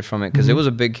benefited from it because it was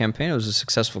a big campaign. It was a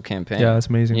successful campaign. Yeah, that's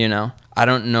amazing. You know, I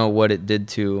don't know what it did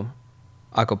to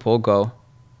Acapulco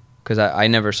because I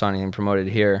never saw anything promoted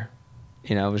here.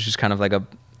 You know, it was just kind of like a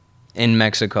in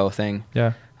Mexico thing.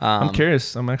 Yeah. I'm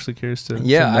curious. I'm actually curious to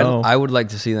Yeah, to know. I would like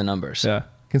to see the numbers. Yeah.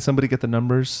 Can somebody get the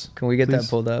numbers? Can we get please? that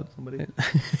pulled up? Somebody.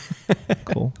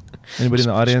 Cool. Anybody in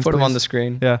the audience? Just put them on please? the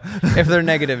screen. Yeah. If they're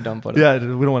negative, don't put them. Yeah,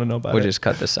 we don't want to know about it. We'll just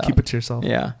cut this out. Keep it to yourself.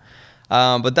 Yeah.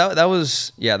 But that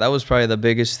was probably the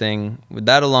biggest thing. With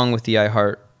that, along with the I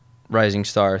Heart Rising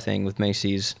Star thing with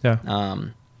Macy's. Yeah.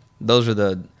 Those are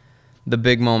the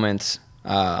big moments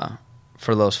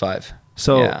for those five.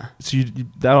 So yeah. so you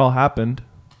that all happened.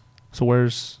 So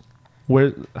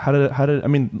how did I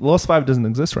mean, Los Five doesn't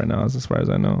exist right now as far as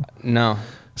I know. No.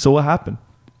 So what happened?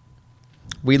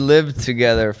 We lived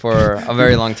together for a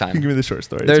very long time. Give me the short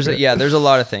story. There's a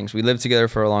lot of things. We lived together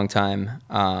for a long time.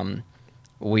 Our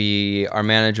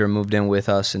manager moved in with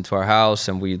us into our house,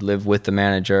 and we lived with the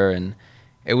manager, and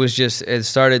it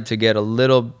started to be a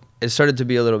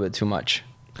little bit too much.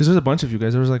 Because there's a bunch of you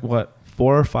guys. There was like what,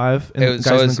 4 or 5 in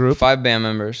the group? 5 band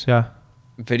members. Yeah.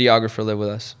 Videographer lived with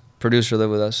us. Producer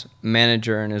lived with us.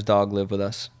 Manager and his dog lived with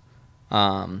us.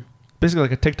 Basically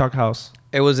like a TikTok house.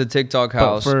 It was a TikTok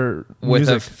house for with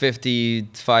music. a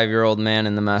 55-year-old man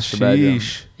in the master bedroom.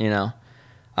 You know,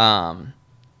 and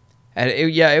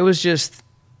it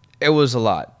was a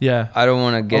lot. Yeah, I don't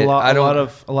want to get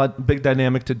a lot big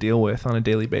dynamic to deal with on a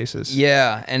daily basis.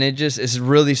 Yeah, and it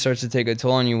really starts to take a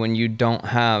toll on you when you don't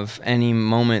have any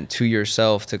moment to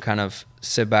yourself to kind of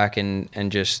sit back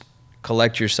and just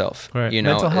collect yourself. Right. You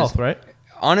know, mental health, right?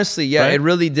 Honestly, yeah, right? It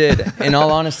really did. In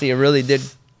all honesty, it really did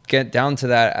get down to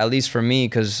that, at least for me,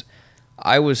 because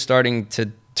I was starting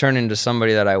to turn into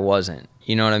somebody that I wasn't.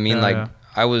 You know what I mean?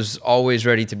 I was always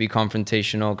ready to be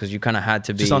confrontational because you kind of had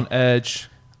to be. Just on edge.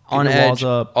 On edge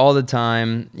all the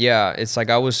time. Yeah, it's like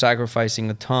I was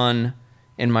sacrificing a ton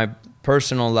in my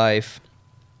personal life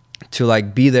to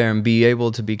like be there and be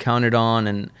able to be counted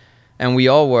on, and we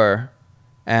all were.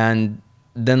 And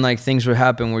then like things would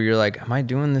happen where you're like, am I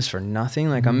doing this for nothing?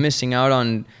 Like I'm missing out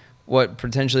on what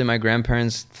potentially my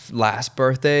grandparents' last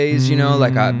birthdays, you know,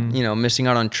 like missing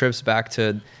out on trips back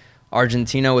to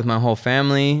Argentina with my whole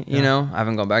family, you know. I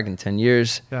haven't gone back in 10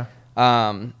 years. Yeah.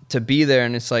 To be there,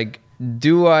 and it's like,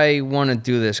 do I want to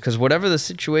do this? Because whatever the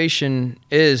situation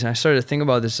is, and I started to think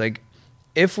about this, like,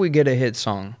 if we get a hit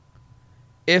song,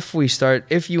 if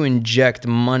you inject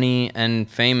money and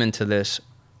fame into this,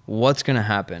 what's going to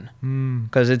happen?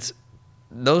 Because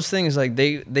those things, like,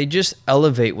 they just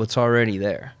elevate what's already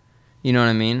there. You know what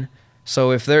I mean? So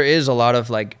if there is a lot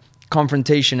of, like,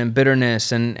 confrontation and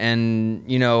bitterness and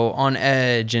you know, on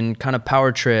edge and kind of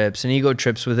power trips and ego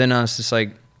trips within us, it's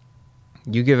like,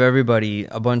 you give everybody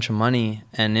a bunch of money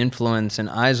and influence and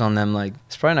eyes on them, like,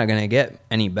 it's probably not going to get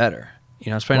any better.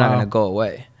 It's probably not going to go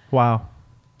away. Wow.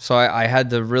 So I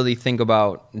had to really think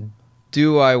about,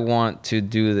 do I want to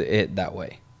do it that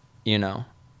way?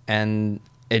 And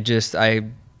it just, I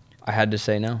had to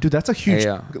say no. Dude, that's a huge,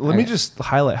 let me just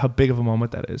highlight how big of a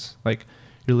moment that is. Like,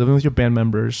 you're living with your band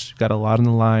members, you got a lot on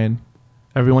the line,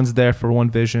 everyone's there for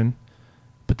one vision,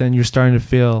 but then you're starting to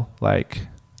feel like,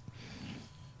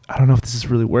 I don't know if this is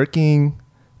really working,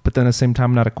 but then at the same time,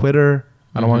 I'm not a quitter.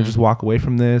 I don't want to just walk away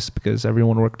from this because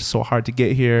everyone worked so hard to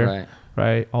get here,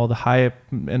 right? All the hype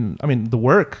and the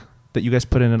work that you guys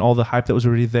put in and all the hype that was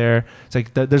already there. It's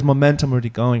like there's momentum already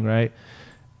going, right?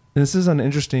 And this is an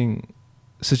interesting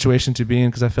situation to be in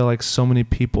because I feel like so many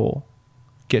people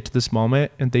get to this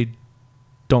moment and they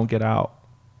don't get out.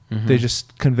 They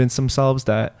just convince themselves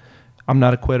that I'm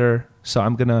not a quitter, so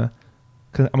I'm gonna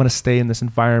stay in this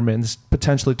environment, this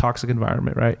potentially toxic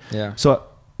environment, right? Yeah. So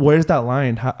where's that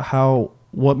line?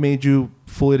 What made you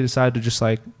fully decide to just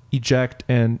like eject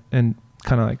and kind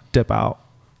of like dip out?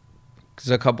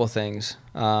 There's a couple things.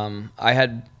 I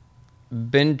had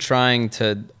been trying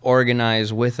to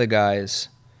organize with the guys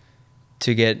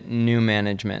to get new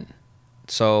management.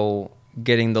 So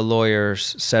getting the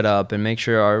lawyers set up and make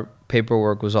sure our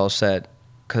paperwork was all set,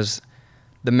 because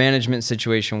the management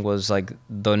situation was like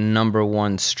the number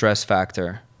one stress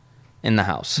factor in the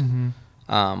house.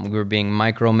 We were being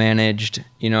micromanaged,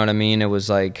 you know what I mean? It was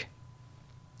like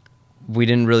we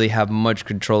didn't really have much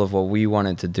control of what we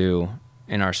wanted to do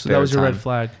in our spare time. So that was your red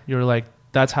flag. You were like,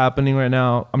 that's happening right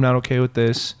now. I'm not okay with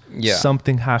this. Yeah.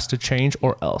 Something has to change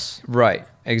or else. Right,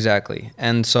 exactly.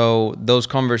 And so those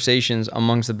conversations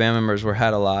amongst the band members were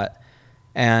had a lot,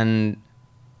 and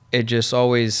it just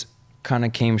always kind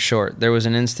of came short. There was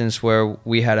an instance where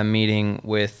we had a meeting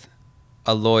with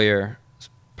a lawyer,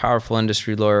 powerful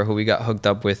industry lawyer who we got hooked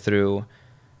up with through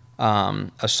a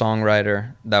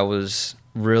songwriter that was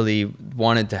really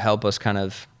wanted to help us kind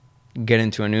of get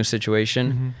into a new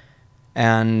situation.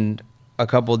 And a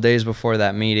couple of days before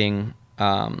that meeting,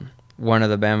 one of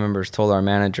the band members told our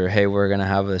manager, hey, we're going to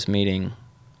have this meeting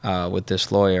with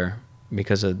this lawyer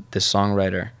because of this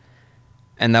songwriter.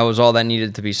 And that was all that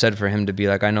needed to be said for him to be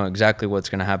like, I know exactly what's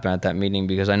going to happen at that meeting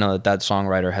because I know that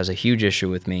songwriter has a huge issue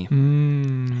with me.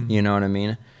 You know what I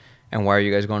mean? And why are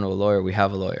you guys going to a lawyer? We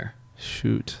have a lawyer.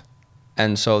 Shoot.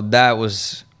 And so that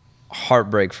was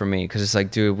heartbreak for me because it's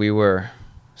like, dude, we were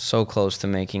so close to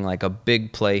making like a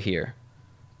big play here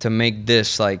to make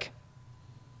this like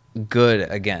good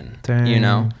again. Dang. You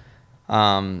know?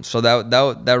 So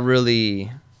that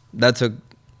really,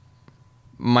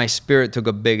 my spirit took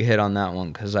a big hit on that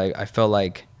one because I felt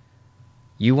like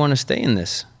you want to stay in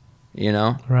this, you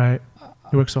know? Right.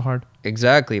 You work so hard.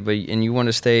 Exactly. And you want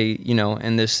to stay, you know,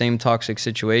 in this same toxic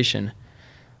situation.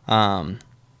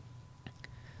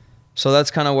 So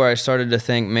that's kind of where I started to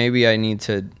think maybe I need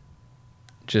to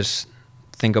just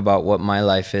think about what my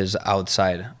life is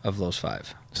outside of those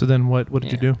five. So then what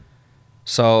did you do?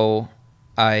 So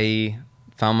I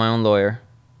found my own lawyer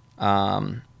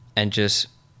and just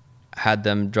had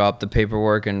them drop the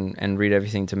paperwork and read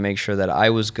everything to make sure that I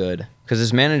was good. Because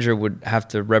this manager would have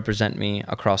to represent me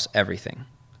across everything.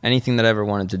 Anything that I ever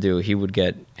wanted to do, he would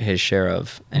get his share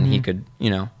of, and he could, you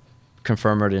know,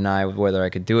 confirm or deny whether I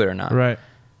could do it or not. Right.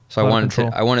 So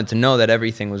I wanted to know that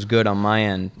everything was good on my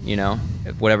end, you know,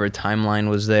 whatever timeline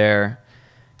was there.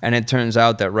 And it turns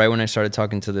out that right when I started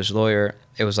talking to this lawyer,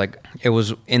 it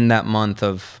was in that month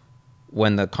of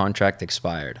when the contract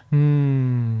expired.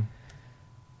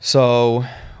 So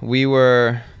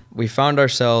we found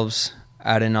ourselves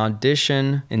at an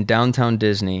audition in downtown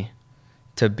Disney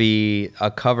to be a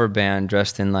cover band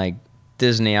dressed in like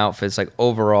Disney outfits, like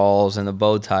overalls and the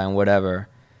bow tie and whatever.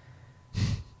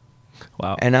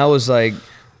 Wow. And I was like,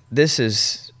 this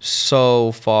is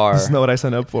so far. This is not what I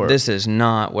signed up for. This is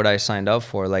not what I signed up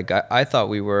for. Like, I thought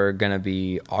we were going to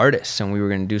be artists and we were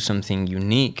going to do something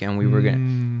unique. And we were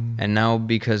going to, and now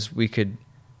because we could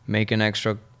make an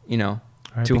extra, you know,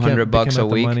 right, $200 a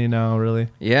week. Money now, really.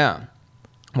 Yeah.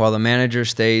 While the manager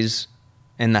stays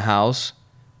in the house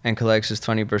and collects his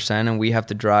 20%, and we have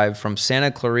to drive from Santa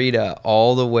Clarita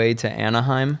all the way to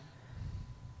Anaheim,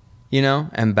 you know,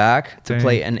 and back to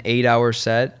play an 8-hour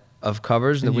set of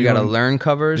covers. That we got to learn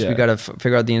covers. Yeah. We got to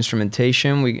figure out the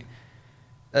instrumentation.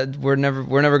 We're never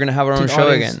going to have our own show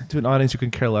again. To an audience you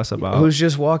can care less about. Who's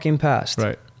just walking past.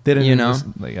 Right. They didn't, you know,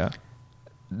 yeah.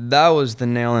 That was the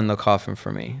nail in the coffin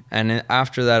for me. And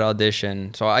after that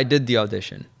audition, so I did the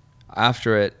audition.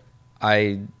 After it,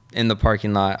 in the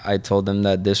parking lot, I told them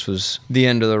that this was the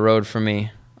end of the road for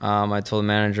me. I told the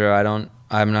manager,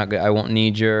 I won't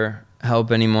need your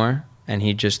help anymore. and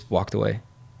he just walked away.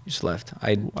 He just left.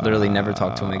 I literally never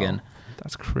talked to him again.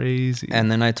 That's crazy.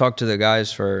 And then I talked to the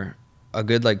guys for a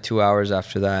good like 2 hours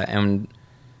after that, and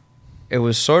it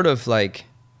was sort of like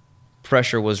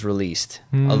pressure was released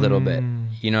a little bit.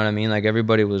 You know what I mean? Like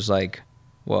everybody was like,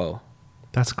 whoa,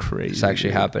 that's crazy. It's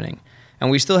actually happening. And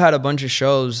we still had a bunch of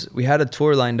shows. We had a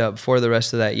tour lined up for the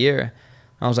rest of that year.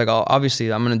 I was like, oh,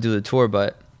 obviously I'm going to do the tour,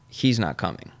 but he's not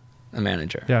coming, the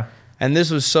manager. Yeah. And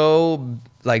this was so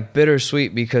like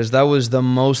bittersweet because that was the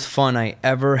most fun I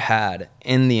ever had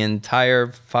in the entire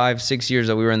 5-6 years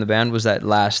that we were in the band, was that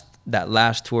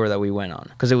last tour that we went on,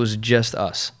 because it was just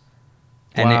us.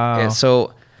 And wow.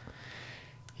 So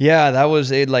yeah, that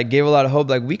was, it like gave a lot of hope.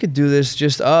 Like we could do this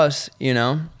just us, you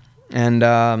know?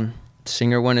 And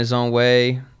singer went his own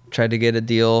way, tried to get a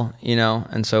deal, you know?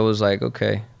 And so it was like,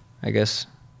 okay, I guess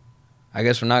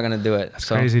we're not going to do it. That's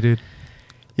crazy, dude.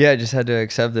 Yeah, I just had to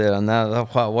accept it on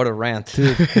that. Wow, what a rant.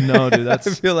 Dude, no, dude, that's...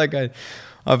 I feel like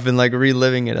I've been like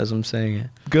reliving it as I'm saying it.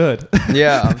 Good.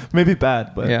 Yeah. Maybe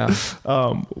bad, but yeah.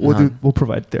 We'll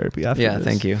provide therapy after this. Yeah,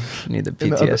 thank you. I need the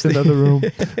PTSD. In another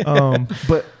room.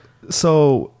 But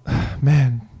so,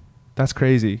 man, that's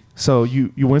crazy. So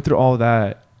you went through all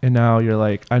that, and now you're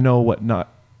like, I know what not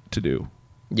to do.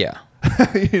 Yeah.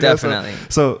 You know, definitely.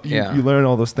 So you learn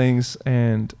all those things,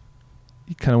 and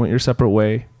you kind of went your separate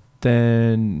way.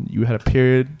 Then you had a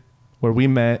period where we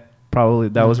met. Probably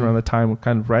that was around the time,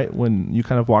 kind of right when you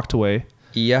kind of walked away.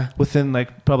 Yeah. Within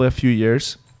like probably a few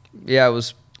years. Yeah,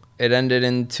 it ended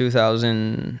in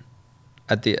 2000.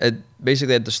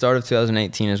 Basically at the start of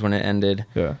 2018 is when it ended.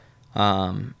 Yeah.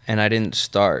 And I didn't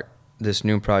start this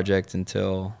new project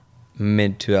until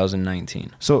mid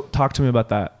 2019. So talk to me about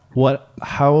that.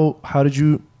 How did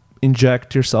you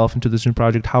inject yourself into this new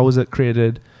project? How was it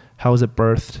created? How was it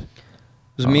birthed?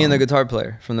 It was me and the guitar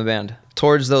player from the band.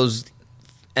 Towards those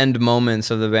end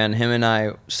moments of the band, him and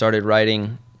I started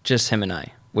writing, just him and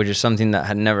I, which is something that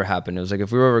had never happened. It was like,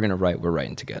 if we were ever going to write, we're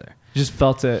writing together. You just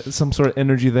felt it, some sort of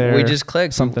energy there. We just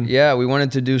clicked. Something. Yeah, we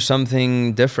wanted to do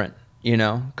something different, you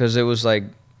know, because it was like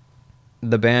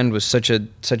the band was such a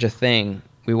thing.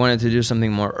 We wanted to do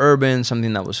something more urban,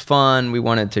 something that was fun. We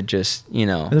wanted to just, you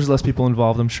know. There's less people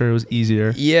involved. I'm sure it was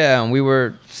easier. Yeah, and we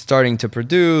were starting to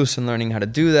produce and learning how to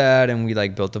do that. And we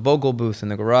like built a vocal booth in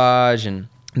the garage, and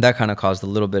that kind of caused a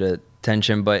little bit of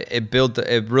tension. But it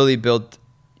really built,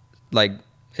 like,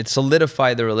 it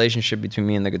solidified the relationship between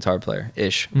me and the guitar player,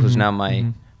 Ish, who's now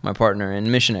my partner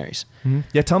in Missionaries. Mm-hmm.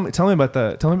 Yeah, tell me about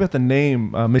the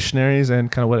name Missionaries,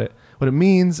 and kind of what it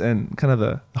means, and kind of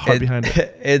the heart behind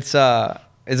it.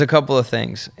 It's a couple of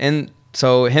things. And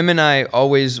so him and I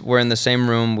always were in the same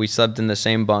room. We slept in the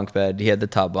same bunk bed. He had the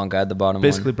top bunk, I had the bottom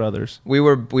Basically one. brothers. We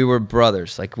were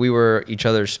brothers. Like, we were each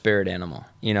other's spirit animal.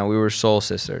 You know, we were soul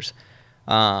sisters.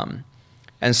 And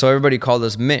so everybody called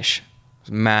us Mish,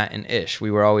 Matt and Ish.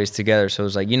 We were always together. So it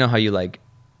was like, you know how you like,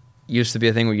 used to be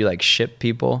a thing where you like ship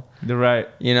people? You're right.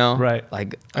 You know? Right.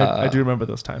 Like, I do remember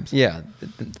those times. Yeah.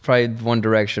 Probably One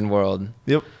Direction world.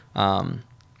 Yep.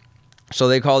 So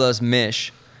they called us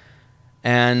Mish.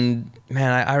 And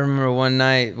man, I remember one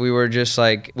night we were just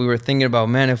like, we were thinking about,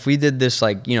 man, if we did this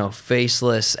like, you know,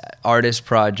 faceless artist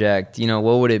project, you know,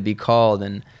 what would it be called?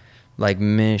 And like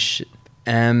Mish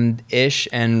and Ish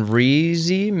and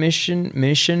Reezy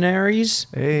missionaries.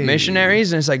 Hey.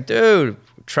 Missionaries. And it's like, dude,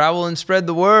 travel and spread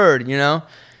the word, you know?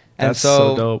 And that's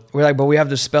so dope. We're like, but we have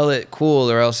to spell it cool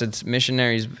or else it's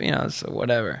missionaries, you know, so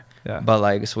whatever. Yeah. But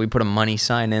like, so we put a money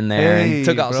sign in there and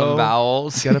took out some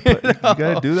vowels. You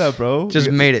gotta do that, bro.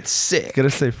 Just made it sick. You gotta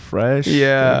say fresh.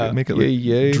 Yeah. Make it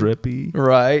look drippy.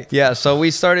 Right. Yeah. So we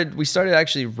started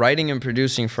actually writing and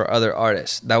producing for other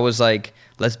artists. That was like,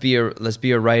 let's be a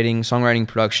songwriting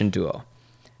production duo.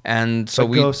 And so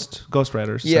like ghost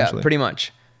writers. Yeah, pretty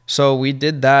much. So we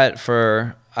did that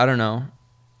for, I don't know,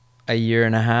 a year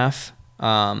and a half.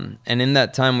 And in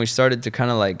that time we started to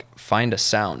kind of like find a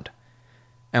sound.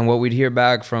 And what we'd hear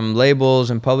back from labels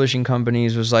and publishing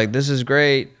companies was like, this is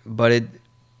great, but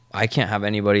I can't have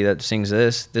anybody that sings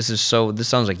this. This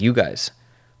sounds like you guys.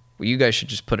 Well, you guys should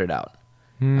just put it out.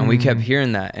 And we kept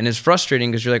hearing that. And it's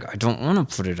frustrating because you're like, I don't want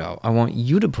to put it out. I want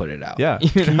you to put it out. Yeah.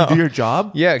 Can you do your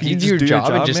job? Yeah. Can you do your job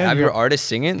and just man? have your artist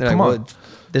sing it? They're like, well,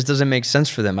 this doesn't make sense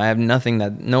for them. I have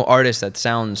no artist that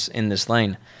sounds in this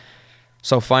lane.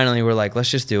 So finally we're like, let's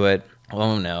just do it.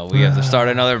 Oh no, we have to start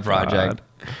another project.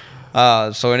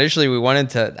 So initially we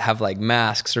wanted to have like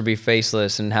masks or be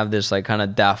faceless and have this like kind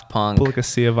of Daft Punk. Pull like a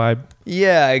Sia vibe.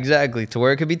 Yeah, exactly. To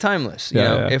where it could be timeless. You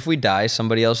know, yeah. if we die,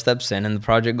 somebody else steps in and the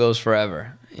project goes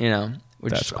forever, you know.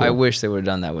 which That's cool. I wish they would have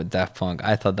done that with Daft Punk.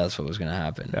 I thought that's what was going to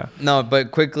happen. Yeah. No,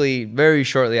 but quickly, very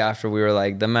shortly after, we were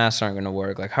like, the masks aren't going to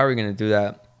work. Like, how are we going to do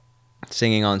that?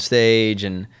 Singing on stage,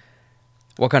 and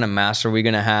what kind of mask are we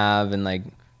going to have? And like,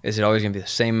 is it always going to be the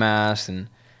same mask? And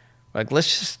like,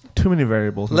 let's just... Too many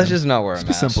variables. Let's man. just not wear a Let's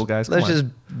mask. Be simple, guys. Let's just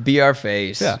be our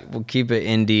face. Yeah. We'll keep it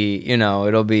indie. You know,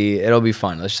 it'll be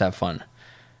fun. Let's just have fun.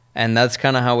 And that's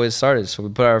kind of how it started. So we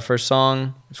put out our first song.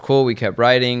 It was cool. We kept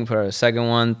writing. Put out a second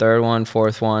one, third one,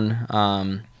 fourth one.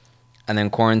 And then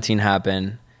quarantine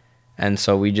happened. And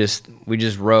so we just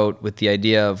wrote with the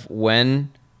idea of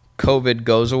when COVID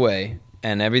goes away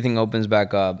and everything opens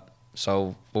back up.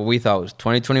 So what we thought was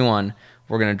 2021,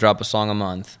 we're going to drop a song a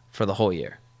month for the whole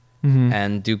year. Mm-hmm.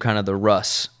 And do kind of the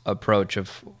Russ approach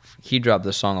of he dropped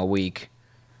the song a week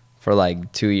for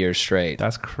like 2 years straight.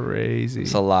 That's crazy.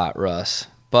 It's a lot, Russ.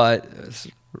 But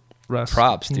Russ,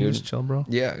 props, can you dude. Just chill, bro.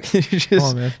 Yeah, Come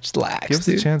on, man. just lax. Give us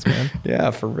dude. a chance, man. Yeah,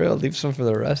 for real. Leave some for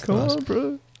the rest Come of us. on,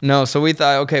 bro. No, so we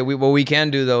thought, okay, what we can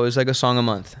do though is like a song a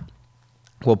month.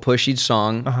 We'll push each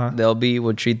song. Uh-huh.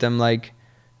 We'll treat them like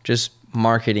just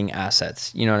marketing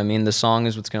assets. You know what I mean? The song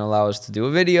is what's going to allow us to do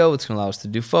a video. It's going to allow us to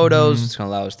do photos. Mm-hmm. It's going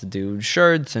to allow us to do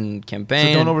shirts and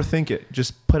campaign. So don't overthink it.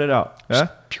 Just put it out. Yeah.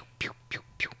 Pew, pew, pew,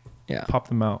 pew. Yeah, Pop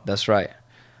them out. that's right.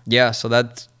 Yeah, so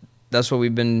that's what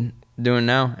we've been doing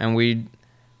now. And we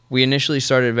initially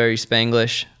started very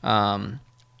Spanglish,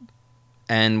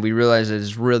 and we realized that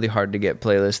it's really hard to get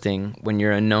playlisting when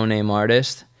you're a no-name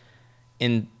artist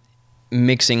in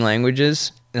mixing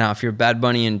languages. Now, if you're Bad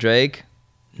Bunny and Drake,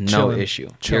 no Chillin'. issue.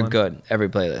 Chillin'. You're good. Every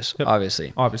playlist, Yep.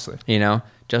 obviously. Obviously. You know,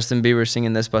 Justin Bieber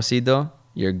singing Despacito,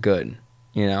 you're good.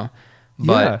 You know,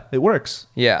 but yeah, it works.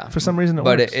 yeah, For some reason, it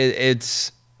but works.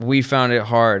 it's we found it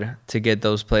hard to get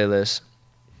those playlists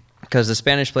because the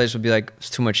Spanish playlist would be like it's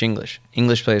too much English.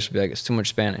 English playlist would be like it's too much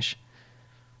Spanish,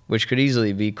 which could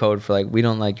easily be code for like we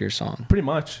don't like your song, Pretty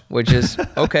much. which is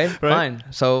okay, Right? fine.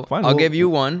 So Fine, I'll we'll- give you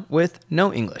one with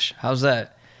no English. How's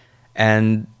that?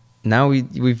 And now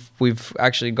we've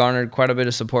actually garnered quite a bit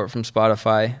of support from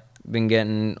Spotify. Been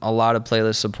getting a lot of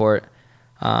playlist support.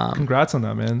 Congrats on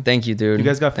that, man. Thank you, dude. You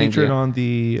guys got Thank featured you. on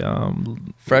the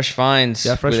Fresh Finds.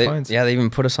 Yeah, Fresh They- Finds. Yeah, they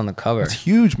even put us on the cover. It's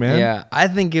huge, man. Yeah, I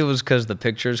think it was because the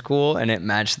picture's cool and it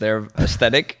matched their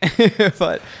aesthetic,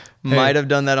 but might have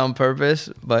done that on purpose.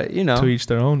 But you know, To each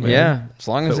their own, man. yeah, as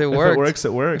long as it works. If it works,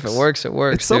 it works. If it works, it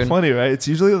works. It's so dude. funny, right? It's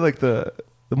usually like the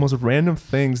most random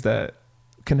things that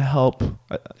can help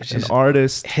an just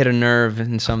artist. Hit a nerve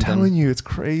in I'm something. telling you, it's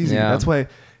crazy. Yeah. That's why,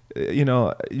 you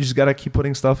know, you just gotta keep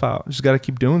putting stuff out. You just gotta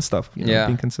keep doing stuff. You know, Yeah.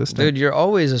 being consistent. Dude, you're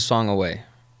always a song away,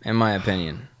 in my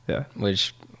opinion. Yeah,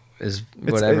 Which is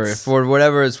It's- whatever it's- for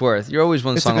whatever it's worth. You're always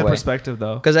one it's a song good away. perspective,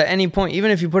 though. Because at any point,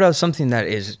 even if you put out something that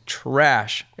is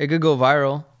trash, it could go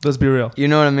viral. Let's be real. You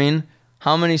know what I mean?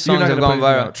 How many You're songs not have gonna gone put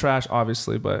anything viral? out. Trash,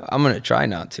 obviously, but I'm gonna try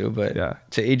not to, but Yeah.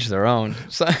 to each their own.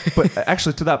 So but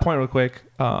actually, to that point, real quick,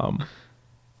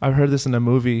 I've heard this in a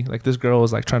movie. Like this girl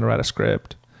was like trying to write a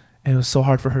script, and it was so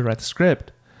hard for her to write the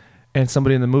script. And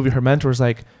somebody in the movie, her mentor, was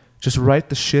like, "Just write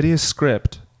the shittiest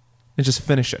script and just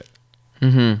finish it.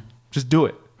 mm-hmm. Just do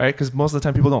it, right? Because most of the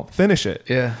time people don't finish it."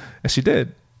 Yeah, And she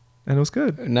did, and it was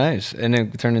good. nice. And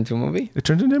it turned into a movie. It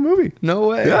turned into a movie. No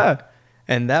way. Yeah,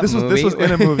 And that this movie was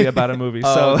in a movie about a movie.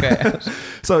 Oh, So, okay.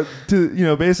 so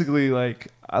to basically, like,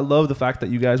 I love the fact that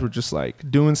you guys were just like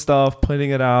doing stuff, putting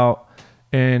it out,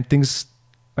 and things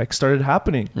like started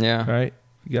happening. Yeah. Right.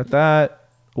 You got that.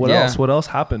 What Yeah. else? What else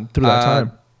happened through that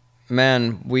time?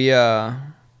 Man, we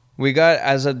got,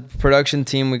 as a production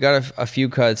team, we got a few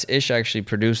cuts. Ish actually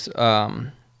produced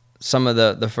some of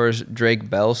the first Drake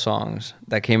Bell songs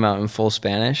that came out in full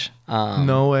Spanish.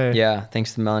 No way. Yeah,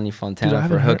 thanks to Melanie Dude, Fontana I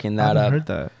for haven't hooking heard, that I up. haven't heard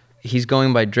that. He's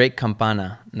going by Drake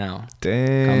Campana now.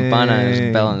 Dang. Campana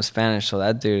is Bell in Spanish, so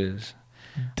that dude is...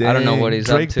 I don't know what he's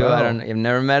Drake up to. Bell. I've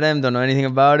never met him, don't know anything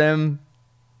about him.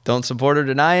 Don't support or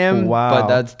deny him. Wow.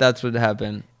 But that's what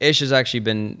happened. Ish has actually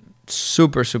been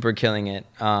super, super killing it.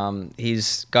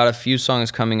 He's got a few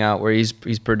songs coming out where he's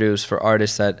produced for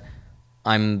artists that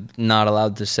I'm not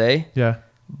allowed to say. Yeah.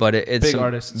 But it's Big some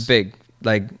artists. Big,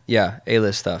 like, yeah,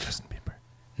 A-list stuff. Justin Bieber.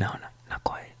 No, not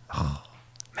quite.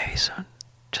 Maybe soon.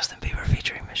 Justin Bieber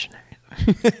featuring Missionary.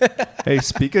 Hey,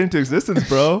 speak it into existence,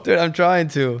 bro. Dude, I'm trying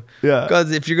to. Yeah.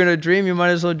 Because if you're going to dream, you might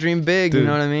as well dream big. Dude, you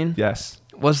know what I mean? Yes.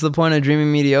 What's the point of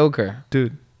dreaming mediocre?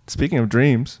 Dude, speaking of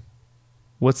dreams,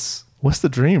 what's the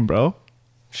dream, bro?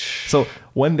 So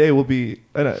one day we'll be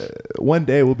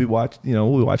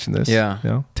watching this.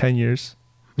 Yeah. 10 years.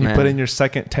 You Man. put in your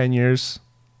second 10 years,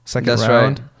 second That's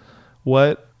round.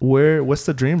 right. What's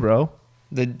the dream, bro?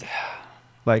 The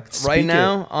Like right speak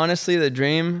now, honestly, the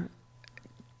dream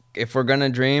if we're gonna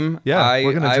dream, Yeah,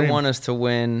 we're gonna dream. I want us to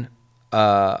win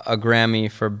a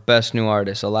Grammy for Best New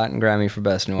Artist, a Latin Grammy for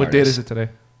Best New Artist. What date is it today?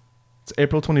 It's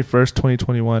April 21st,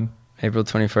 2021. April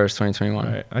 21st, 2021.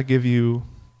 All right, I give you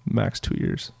max 2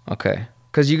 years. Okay,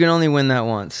 because you can only win that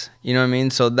once. You know what I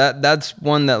mean? So that's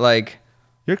one that like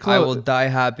you're close. I will die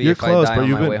happy you're if close, I die but on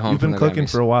you've my been, way home you've from been the cooking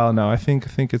Grammys. for a while now. I think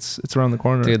it's around the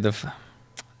corner. Dude,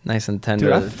 nice and tender.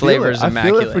 Dude, I The feel flavor's it.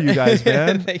 immaculate. I feel it for you guys,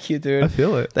 man. Thank you, dude. I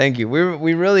feel it. Thank you.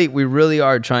 We really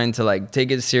are trying to like take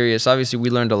it serious. Obviously,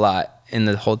 we learned a lot in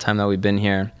the whole time that we've been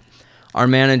here. Our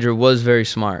manager was very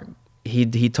smart.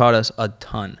 He taught us a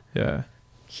ton. Yeah.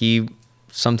 He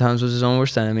sometimes was his own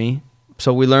worst enemy.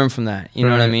 So we learned from that. You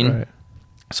know what I mean? Right.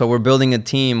 So we're building a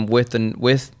team with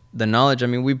the knowledge. I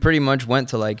mean, we pretty much went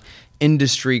to like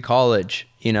industry college,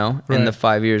 you know, in the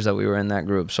 5 years that we were in that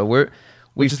group. So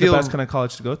Which is the best kind of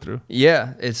college to go through.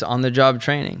 Yeah, it's on the job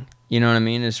training. You know what I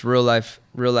mean? It's real life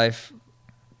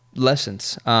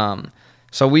lessons.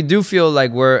 So we do feel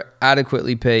like we're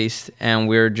adequately paced and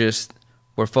we're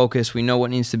focused. We know what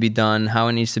needs to be done, how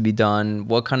it needs to be done,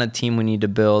 what kind of team we need to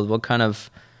build, what kind of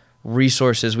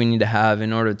resources we need to have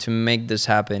in order to make this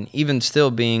happen, even still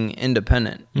being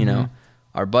independent. You know,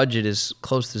 our budget is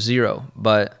close to zero,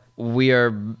 but we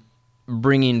are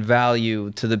bringing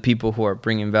value to the people who are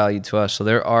bringing value to us. So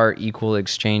there are equal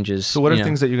exchanges. So what are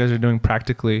things that you guys are doing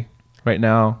practically right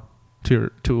now to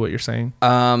what you're saying?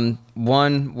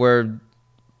 One, we're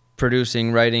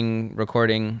producing, writing,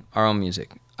 recording our own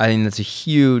music. I think that's a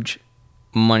huge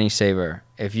money saver.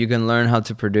 If you can learn how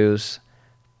to produce,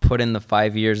 put in the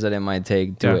 5 years that it might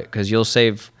take, do it, because you'll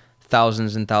save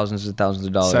thousands and thousands and thousands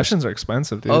of dollars. Sessions are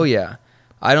expensive, dude. Oh yeah,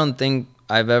 I don't think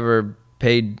I've ever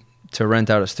paid to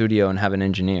rent out a studio and have an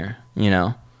engineer, you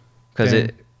know, because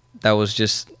that was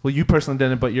just. Well, you personally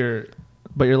didn't, but your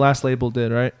last label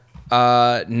did, right?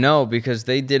 No, because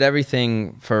they did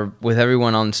everything with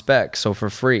everyone on spec, so for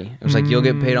free. It was like you'll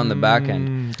get paid on the back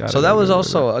end. So that was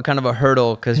also a kind of a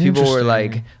hurdle because people were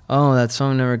like, "Oh, that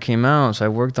song never came out, so I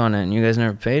worked on it, and you guys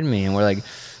never paid me." And we're like,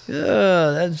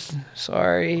 "Yeah, that's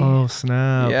sorry." Oh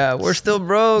snap! Yeah, we're still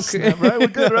broke. Snap, right? We're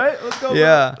good, right? Let's go.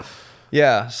 Yeah. Bro.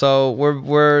 Yeah, so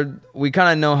we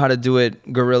kind of know how to do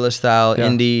it guerrilla style,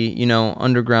 indie, you know,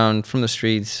 underground from the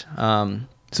streets.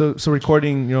 So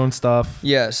recording your own stuff.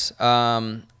 Yes.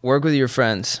 Work with your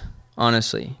friends,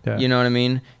 honestly. Yeah. You know what I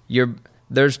mean?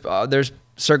 There's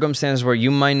circumstances where you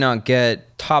might not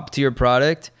get top tier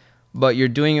product, but you're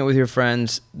doing it with your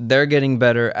friends. They're getting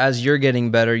better. As you're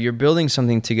getting better, you're building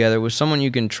something together with someone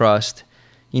you can trust.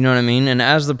 You know what I mean? And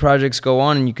as the projects go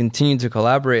on and you continue to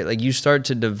collaborate, like you start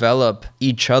to develop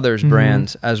each other's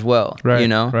brands as well. Right. You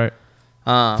know? Right.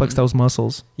 Flex those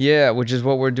muscles. Yeah, which is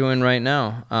what we're doing right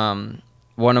now.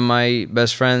 One of my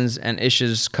best friends and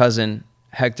Ish's cousin,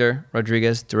 Hector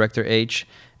Rodriguez, Director H,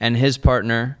 and his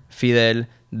partner, Fidel,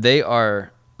 they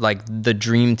are like the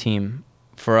dream team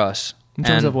for us. In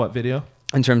terms of what, video?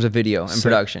 In terms of video and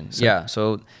production. Yeah,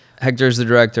 so Hector's the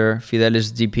director, Fidel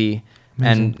is DP,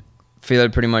 and Fidel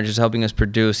pretty much is helping us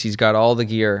produce. He's got all the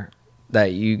gear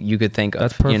that you could think of.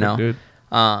 That's perfect, you know? dude.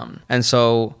 And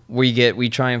so we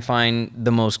try and find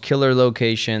the most killer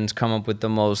locations, come up with the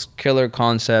most killer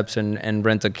concepts and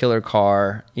rent a killer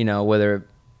car, you know, whether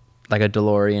like a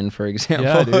DeLorean, for example.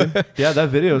 Yeah, dude. Yeah, that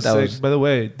video is sick. Was, by the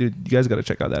way, dude, you guys got to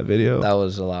check out that video. That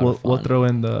was a lot of fun. We'll throw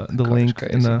in the link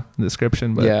in the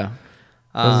description. But yeah.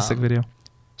 That was a sick video.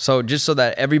 So just so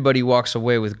that everybody walks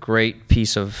away with great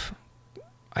piece of,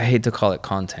 I hate to call it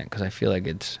content because I feel like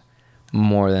it's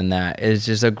more than that. It's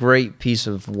just a great piece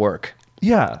of work.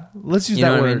 Yeah, let's use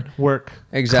that word. I mean? Work.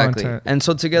 Exactly. Content. And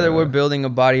so together we're building a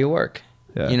body of work.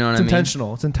 Yeah. You know what I mean? It's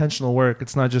intentional. It's intentional work.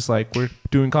 It's not just like we're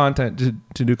doing content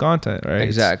to do content, right?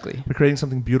 Exactly. We're creating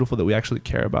something beautiful that we actually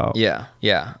care about. Yeah,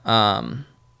 yeah.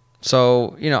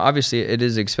 So, you know, obviously it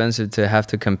is expensive to have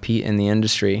to compete in the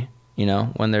industry, you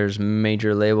know, when there's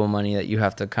major label money that you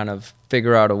have to kind of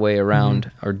figure out a way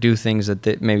around or do things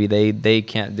that maybe they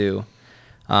can't do.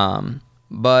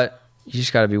 But you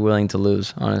just got to be willing to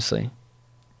lose, honestly.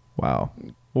 Wow,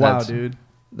 dude.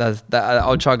 That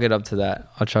I'll chalk it up to that.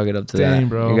 Dang,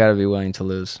 bro. You got to be willing to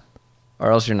lose,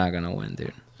 or else you're not gonna win,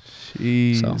 dude.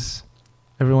 Jeez. So.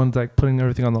 Everyone's like putting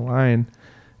everything on the line,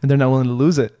 and they're not willing to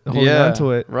lose it, holding on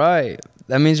to it. Right.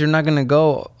 That means you're not gonna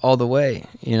go all the way,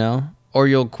 you know, or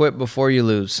you'll quit before you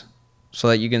lose, so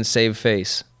that you can save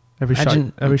face. Every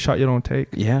shot you don't take.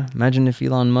 Yeah. Imagine if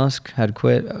Elon Musk had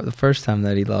quit the first time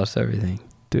that he lost everything.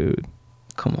 Dude,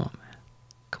 come on, man.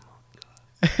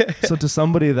 So to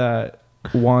somebody that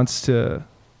wants to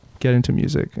get into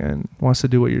music and wants to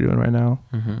do what you're doing right now,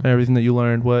 and everything that you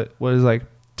learned, what is like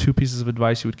 2 pieces of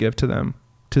advice you would give to them,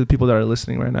 to the people that are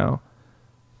listening right now?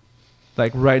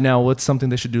 Like right now, what's something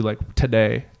they should do like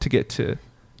today to get to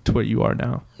where you are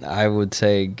now? I would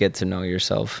say get to know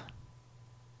yourself.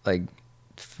 Like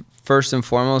first and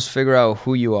foremost, figure out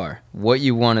who you are, what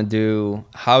you want to do,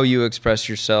 how you express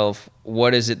yourself,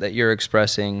 what is it that you're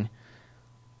expressing,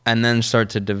 and then start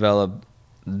to develop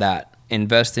that.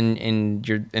 Invest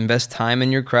time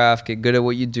in your craft, get good at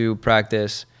what you do,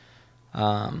 practice,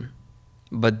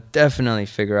 but definitely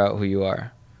figure out who you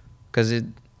are, because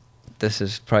this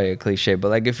is probably a cliche, but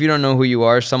like if you don't know who you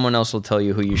are, someone else will tell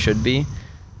you who you should be.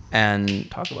 And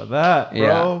talk about that, bro.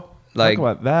 Yeah, like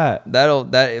talk about that.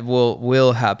 That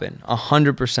will happen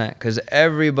 100%, because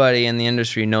everybody in the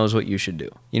industry knows what you should do.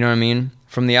 You know what I mean?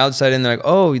 From the outside in, they're like,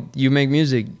 oh, you make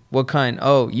music, what kind?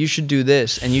 Oh, you should do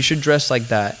this, and you should dress like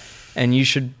that, and you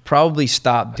should probably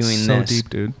stop doing so this. Deep,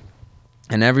 dude.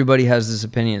 And everybody has these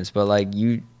opinions, but like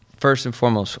you first and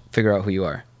foremost figure out who you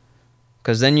are,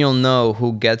 because then you'll know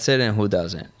who gets it and who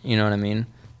doesn't. You know what I mean?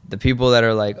 The people that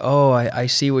are like, oh, I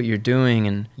see what you're doing,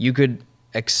 and you could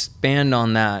expand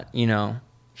on that, you know,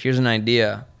 here's an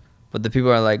idea. But the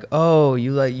people are like, oh,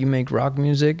 you make rock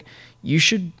music, you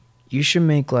should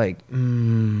make like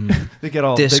they get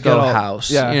all disco house,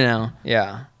 yeah. You know,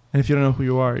 yeah. And if you don't know who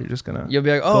you are, you'll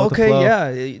be like, oh, okay, yeah,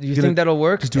 you think that'll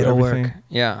work? Just do It'll everything. Work,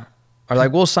 yeah. Or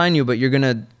like, we'll sign you, but we're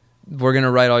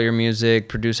gonna write all your music,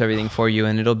 produce everything for you,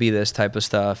 and it'll be this type of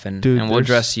stuff, and dude, and we'll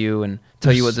dress you and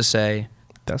tell you what to say.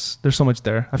 There's so much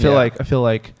there. I feel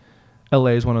like LA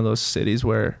is one of those cities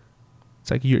where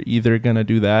it's like you're either gonna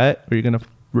do that or you're gonna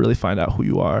really find out who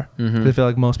you are. Mm-hmm. I feel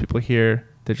like most people here,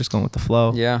 they're just going with the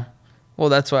flow. Yeah. Well,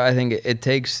 that's why I think it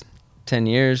takes 10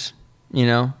 years, you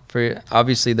know, for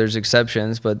obviously there's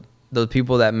exceptions, but those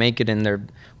people that make it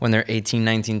when they're 18,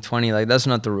 19, 20, like that's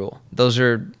not the rule. Those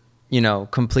are, you know,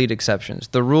 complete exceptions.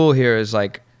 The rule here is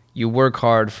like you work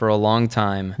hard for a long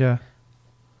time. Yeah.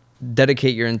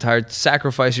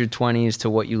 Sacrifice your 20s to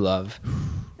what you love.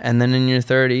 And then in your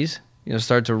 30s, you'll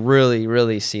start to really,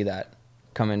 really see that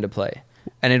come into play.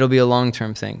 And it'll be a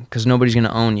long-term thing, because nobody's going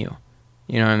to own you.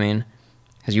 You know what I mean?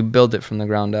 Because you built it from the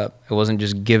ground up. It wasn't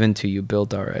just given to you,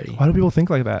 built already. Why do people think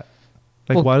like that?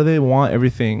 Like, why do they want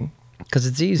everything? Because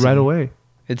it's easy. Right away.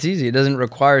 It's easy. It doesn't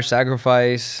require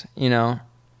sacrifice, you know?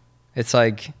 It's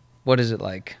like, what is it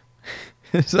like?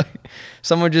 It's like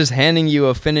someone just handing you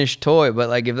a finished toy, but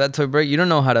like if that toy breaks, you don't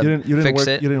know how to fix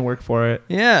it. You didn't work for it.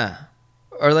 Yeah.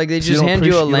 Or like they just hand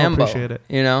you a Lambo. Don't appreciate it.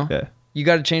 You know? Yeah. You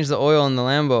got to change the oil in the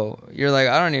Lambo. You're like,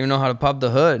 I don't even know how to pop the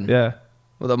hood. Yeah.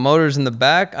 With the motors in the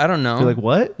back, I don't know. You're like,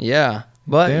 what? Yeah.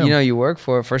 But, Damn. you know, you work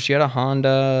for it. First you had a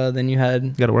Honda, then you had...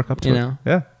 You got to work up to you it. know?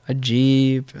 Yeah. A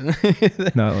Jeep.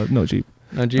 No Jeep.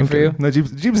 No Jeep for you? No,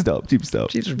 Jeep's dope. Jeeps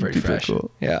are pretty fresh. Cool.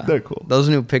 Yeah. They're cool. Those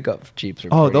new pickup Jeeps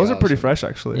are those are pretty awesome. fresh,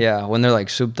 actually. Yeah, when they're like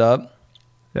souped up.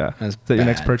 Yeah. That's Is that your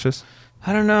next bad. purchase?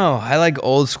 I don't know. I like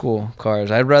old school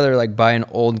cars. I'd rather like buy an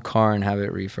old car and have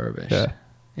it refurbished. Yeah.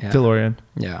 Yeah. DeLorean.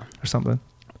 Yeah. Or something.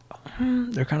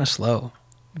 They're kind of slow,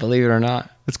 believe it or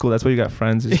not. It's cool. That's why you got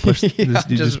friends. You just push, Yeah,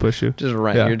 you just push you. Just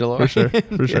rent your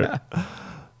DeLorean. For sure. Yeah.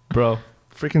 Bro,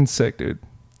 freaking sick, dude.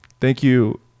 Thank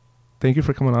you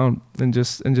for coming on and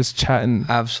just chatting.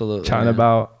 Absolutely. Chatting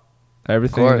about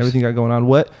everything you got going on.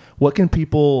 What can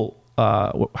people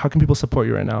how can people support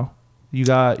you right now? You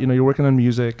got, you know, you're working on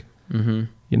music. Mm-hmm.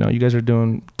 You know, you guys are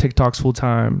doing TikToks full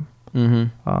time. Mm-hmm.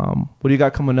 What do you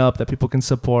got coming up that people can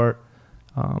support?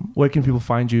 Where can people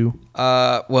find you?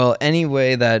 Well, any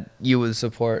way that you would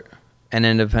support an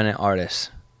independent artist,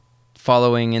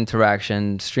 following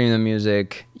interaction, stream the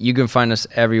music, you can find us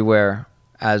everywhere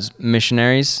as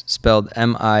Missionaries, spelled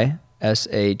MISHNRZ.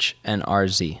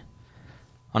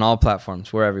 On all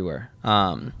platforms, we're everywhere.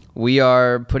 We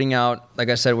are putting out, like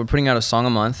I said, we're putting out a song a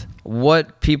month.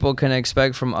 What people can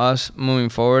expect from us moving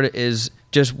forward is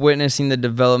just witnessing the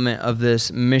development of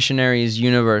this Missionaries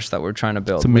universe that we're trying to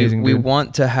build. It's amazing. We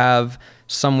want to have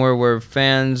somewhere where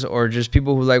fans or just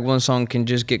people who like one song can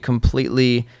just get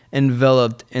completely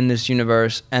enveloped in this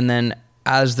universe, and then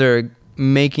as they're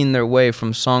making their way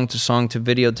from song to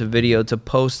video to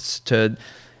posts to,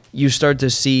 you start to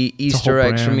see Easter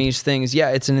eggs from these things. Yeah,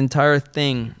 it's an entire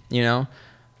thing, you know.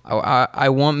 I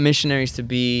want Missionaries to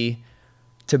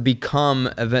become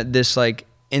this like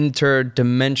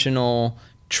interdimensional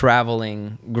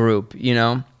traveling group, you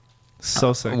know.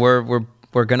 So sick.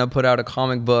 We're gonna put out a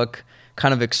comic book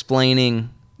kind of explaining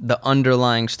the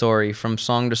underlying story from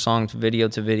song to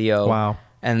video. Wow.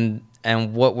 And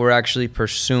what we're actually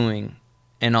pursuing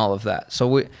in all of that.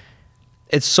 So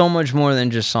it's so much more than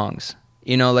just songs.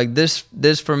 You know, like this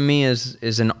for me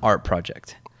is an art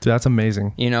project. Dude, that's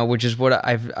amazing. You know, which is what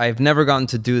I've never gotten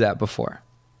to do that before.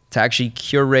 to actually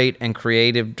curate and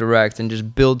creative direct and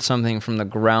just build something from the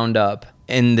ground up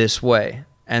in this way.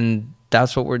 And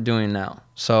that's what we're doing now.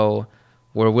 So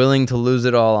we're willing to lose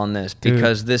it all on this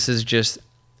because this is just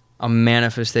a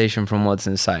manifestation from what's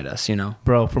inside us, you know?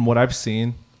 Bro, from what I've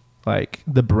seen, like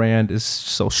the brand is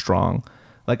so strong.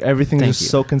 Like everything is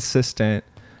so consistent,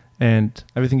 and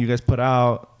everything you guys put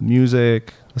out,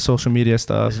 music, the social media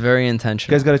stuff. It's very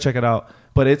intentional. You guys got to check it out.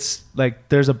 But it's like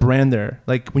there's a brand there.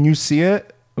 Like when you see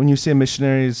it, when you see a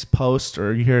missionary's post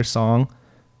or you hear a song,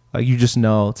 like you just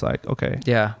know it's like, okay.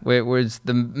 Yeah, where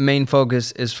the main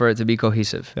focus is for it to be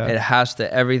cohesive. Yeah. It has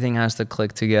to, everything has to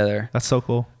click together. That's so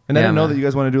cool. And I didn't know that you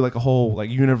guys want to do like a whole like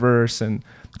universe and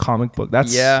comic book.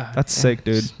 That's sick,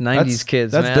 dude. 90s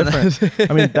kids, that's man. Different.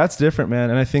 I mean, that's different, man.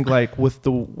 And I think like with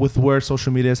where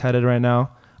social media is headed right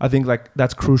now, I think like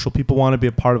that's crucial. People want to be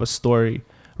a part of a story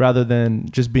rather than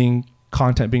just being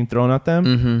content being thrown at them.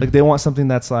 Mm-hmm. Like they want something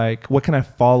that's like, what can I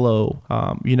follow?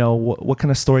 You know, what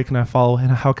kind of story can I follow,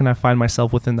 and how can I find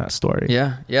myself within that story?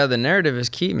 Yeah, the narrative is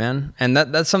key, man. And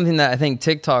that's something that I think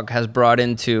TikTok has brought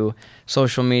into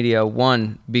social media.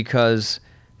 One, because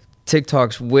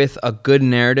TikToks with a good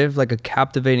narrative, like a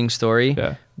captivating story,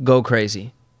 go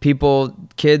crazy. People,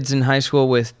 kids in high school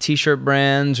with t-shirt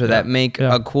brands or that make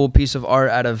a cool piece of art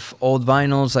out of old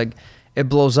vinyls, like it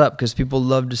blows up because people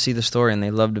love to see the story and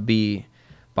they love to be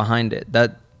behind it.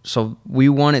 So we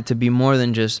want it to be more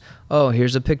than just, oh,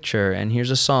 here's a picture and here's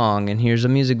a song and here's a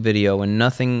music video and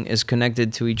nothing is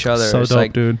connected to each other. So it's dope,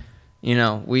 like, dude. You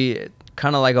know, we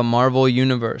kind of like a Marvel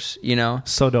universe, you know?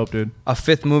 So dope, dude. A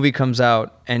fifth movie comes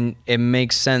out and it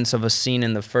makes sense of a scene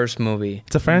in the first movie.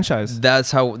 It's a franchise.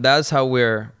 That's how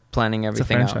we're planning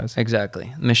everything it's a franchise. out.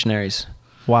 Exactly. Missionaries.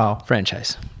 Wow.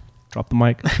 Franchise. Drop the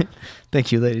mic.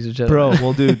 Thank you, ladies and gentlemen. Bro,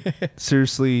 well, dude,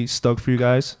 seriously stoked for you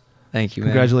guys. Thank you,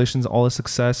 man. Congratulations on all the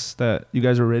success that you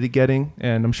guys are already getting.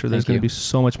 And I'm sure there's going to be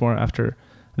so much more after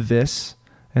this,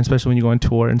 and especially when you go on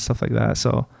tour and stuff like that.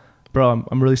 So, bro,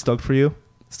 I'm really stoked for you.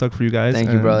 Stoked for you guys.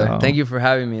 Thank you, brother. Thank you for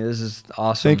having me. This is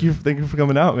awesome. Thank you for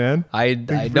coming out, man. I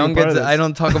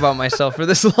don't talk about myself for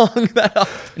this long that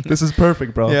often. This is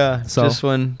perfect, bro. Yeah. So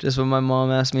just when my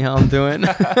mom asks me how I'm doing.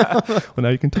 Well, now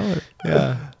you can tell her.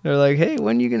 Yeah. They're like, hey,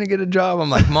 when are you gonna get a job? I'm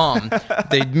like, Mom,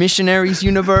 the missionaries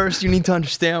universe. You need to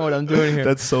understand what I'm doing here.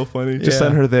 That's so funny. Just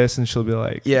send her this, and she'll be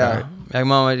like, yeah. Right. Like,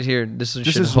 Mom, here. This is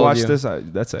just watch this.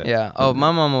 That's it. Yeah. Oh,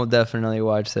 my mom will definitely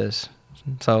watch this.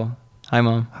 So, hi,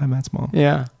 Mom. Hi, Matt's mom.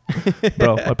 Yeah.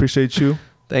 Bro, I appreciate you.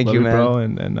 Thank Love you, man. Bro,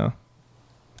 and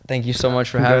thank you so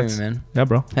much for having me, man. Yeah,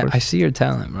 bro. I see your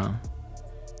talent, bro.